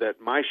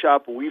that my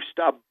shop, we've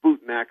stopped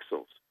booting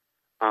axles.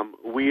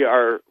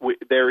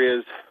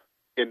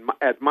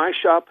 At my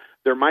shop,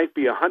 there might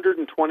be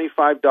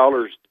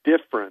 $125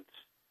 difference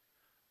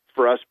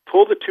for us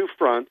pull the 2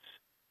 fronts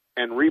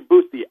and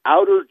reboot the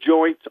outer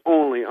joints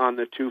only on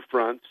the 2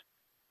 fronts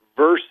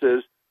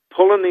versus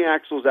pulling the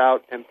axles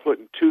out and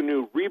putting 2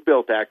 new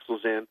rebuilt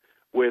axles in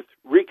with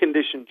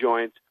reconditioned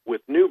joints,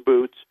 with new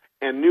boots,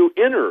 and new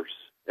inners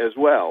as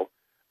well.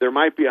 There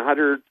might be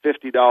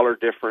 $150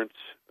 difference,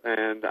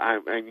 and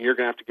you're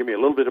going to have to give me a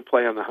little bit of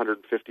play on the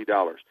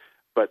 $150.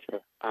 But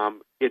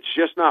it's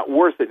just not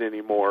worth it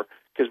anymore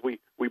because we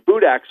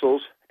boot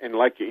axles, and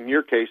like in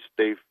your case,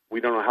 we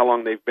don't know how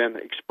long they've been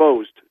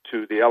exposed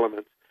to the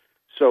elements.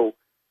 So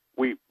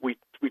we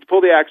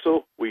pull the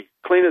axle, we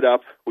clean it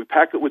up, we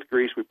pack it with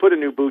grease, we put a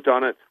new boot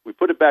on it, we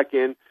put it back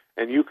in,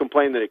 and you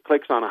complain that it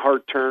clicks on a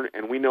hard turn,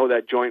 and we know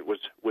that joint was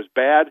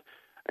bad,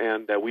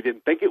 and we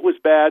didn't think it was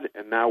bad,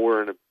 and now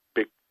we're in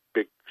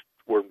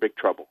big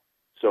trouble.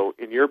 So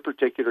in your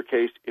particular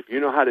case, if you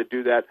know how to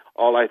do that,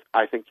 all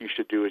I think you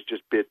should do is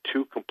just bid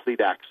 2 complete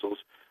axles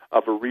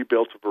of a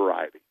rebuilt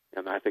variety,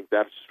 and I think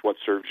that's what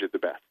serves you the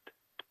best.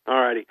 All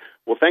righty.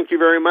 Well, thank you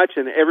very much,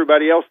 and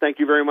everybody else, thank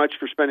you very much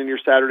for spending your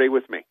Saturday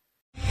with me.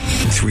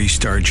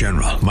 3-star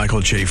General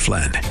Michael J.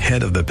 Flynn,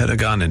 head of the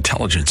Pentagon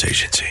Intelligence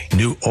Agency,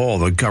 knew all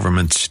the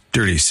government's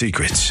dirty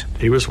secrets.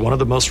 He was one of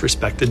the most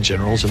respected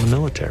generals in the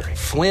military.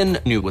 Flynn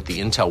knew what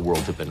the intel world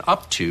had been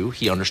up to.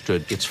 He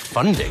understood its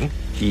funding.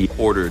 He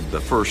ordered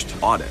the first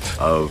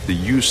audit of the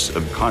use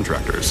of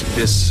contractors.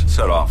 This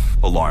set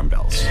off alarm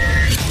bells.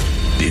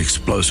 The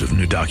explosive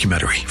new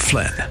documentary,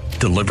 Flynn,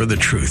 Deliver the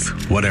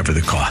Truth, Whatever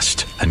the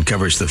Cost,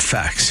 uncovers the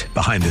facts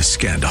behind this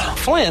scandal.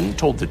 Flynn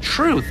told the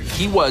truth.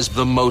 He was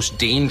the most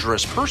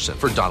dangerous person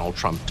for Donald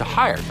Trump to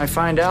hire. I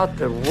find out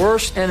the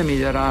worst enemy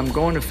that I'm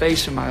going to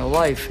face in my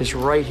life is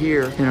right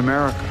here in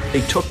America.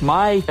 They took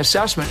my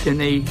assessment and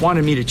they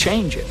wanted me to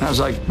change it. And I was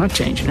like, I'm not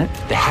changing it.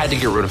 They had to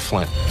get rid of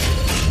Flynn.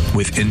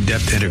 With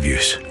in-depth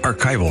interviews,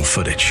 archival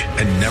footage,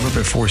 and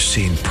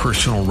never-before-seen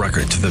personal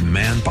records of the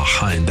man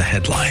behind the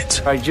headlines.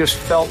 I just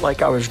felt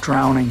like I was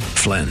drowning.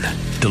 Flynn,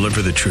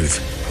 Deliver the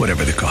Truth,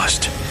 Whatever the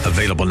Cost.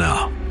 Available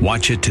now.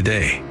 Watch it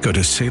today. Go to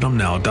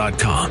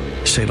salemnow.com.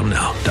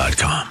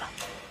 salemnow.com.